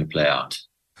things are going to play out.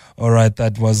 All right,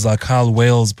 that was Carl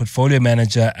Wales, portfolio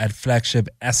manager at Flagship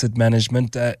Asset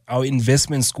Management, our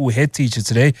investment school head teacher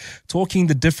today, talking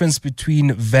the difference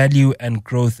between value and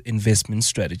growth investment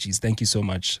strategies. Thank you so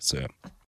much, sir.